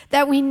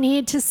that we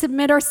need to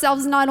submit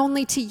ourselves not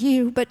only to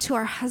you, but to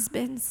our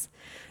husbands.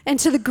 and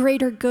to the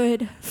greater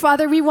good.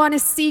 Father, we want to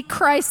see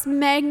Christ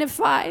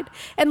magnified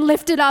and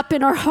lifted up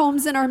in our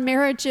homes and our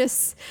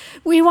marriages.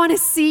 We want to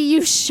see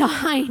you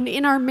shine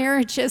in our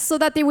marriages so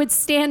that they would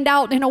stand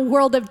out in a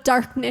world of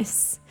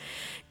darkness.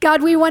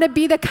 God, we want to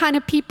be the kind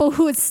of people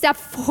who would step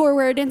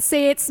forward and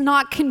say it's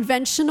not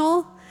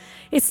conventional.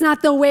 It's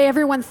not the way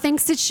everyone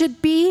thinks it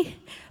should be,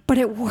 but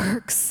it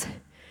works.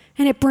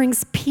 And it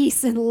brings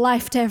peace and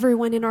life to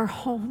everyone in our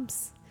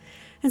homes.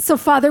 And so,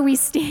 Father, we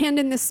stand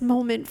in this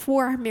moment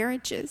for our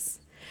marriages.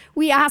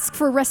 We ask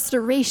for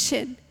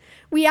restoration.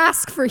 We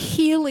ask for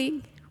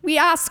healing. We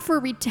ask for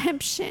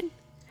redemption.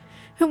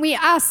 And we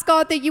ask,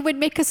 God, that you would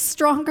make us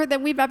stronger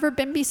than we've ever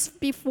been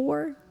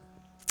before.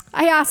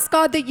 I ask,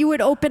 God, that you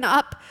would open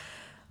up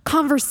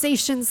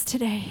conversations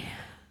today.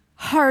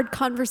 Hard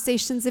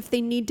conversations if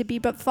they need to be.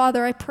 But,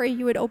 Father, I pray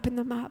you would open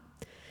them up.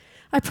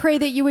 I pray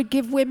that you would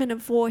give women a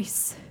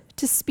voice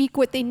to speak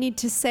what they need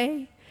to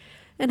say,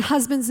 and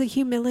husbands the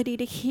humility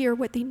to hear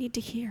what they need to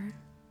hear.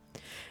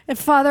 And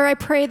Father, I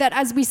pray that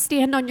as we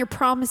stand on your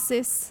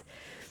promises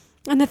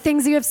and the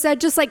things you have said,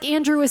 just like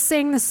Andrew was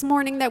saying this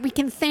morning, that we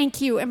can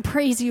thank you and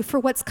praise you for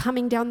what's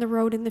coming down the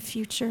road in the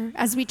future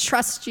as we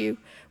trust you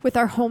with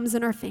our homes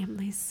and our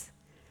families.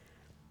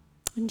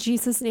 In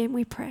Jesus' name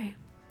we pray.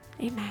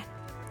 Amen.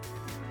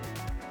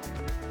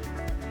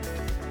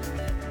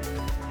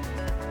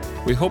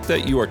 We hope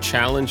that you are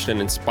challenged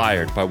and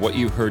inspired by what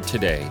you heard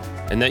today,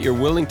 and that you're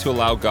willing to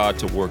allow God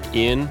to work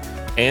in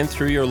and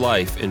through your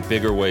life in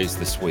bigger ways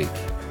this week.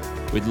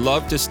 We'd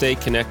love to stay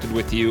connected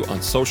with you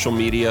on social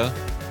media,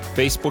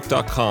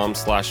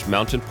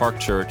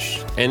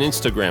 facebook.com/mountainparkchurch and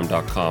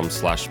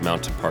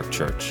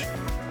instagram.com/mountainparkchurch.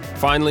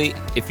 Finally,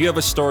 if you have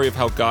a story of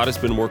how God has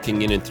been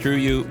working in and through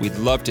you, we'd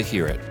love to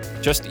hear it.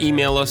 Just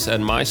email us at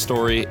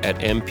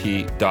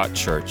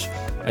mystory@mp.church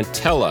and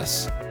tell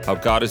us how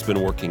God has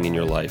been working in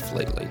your life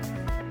lately.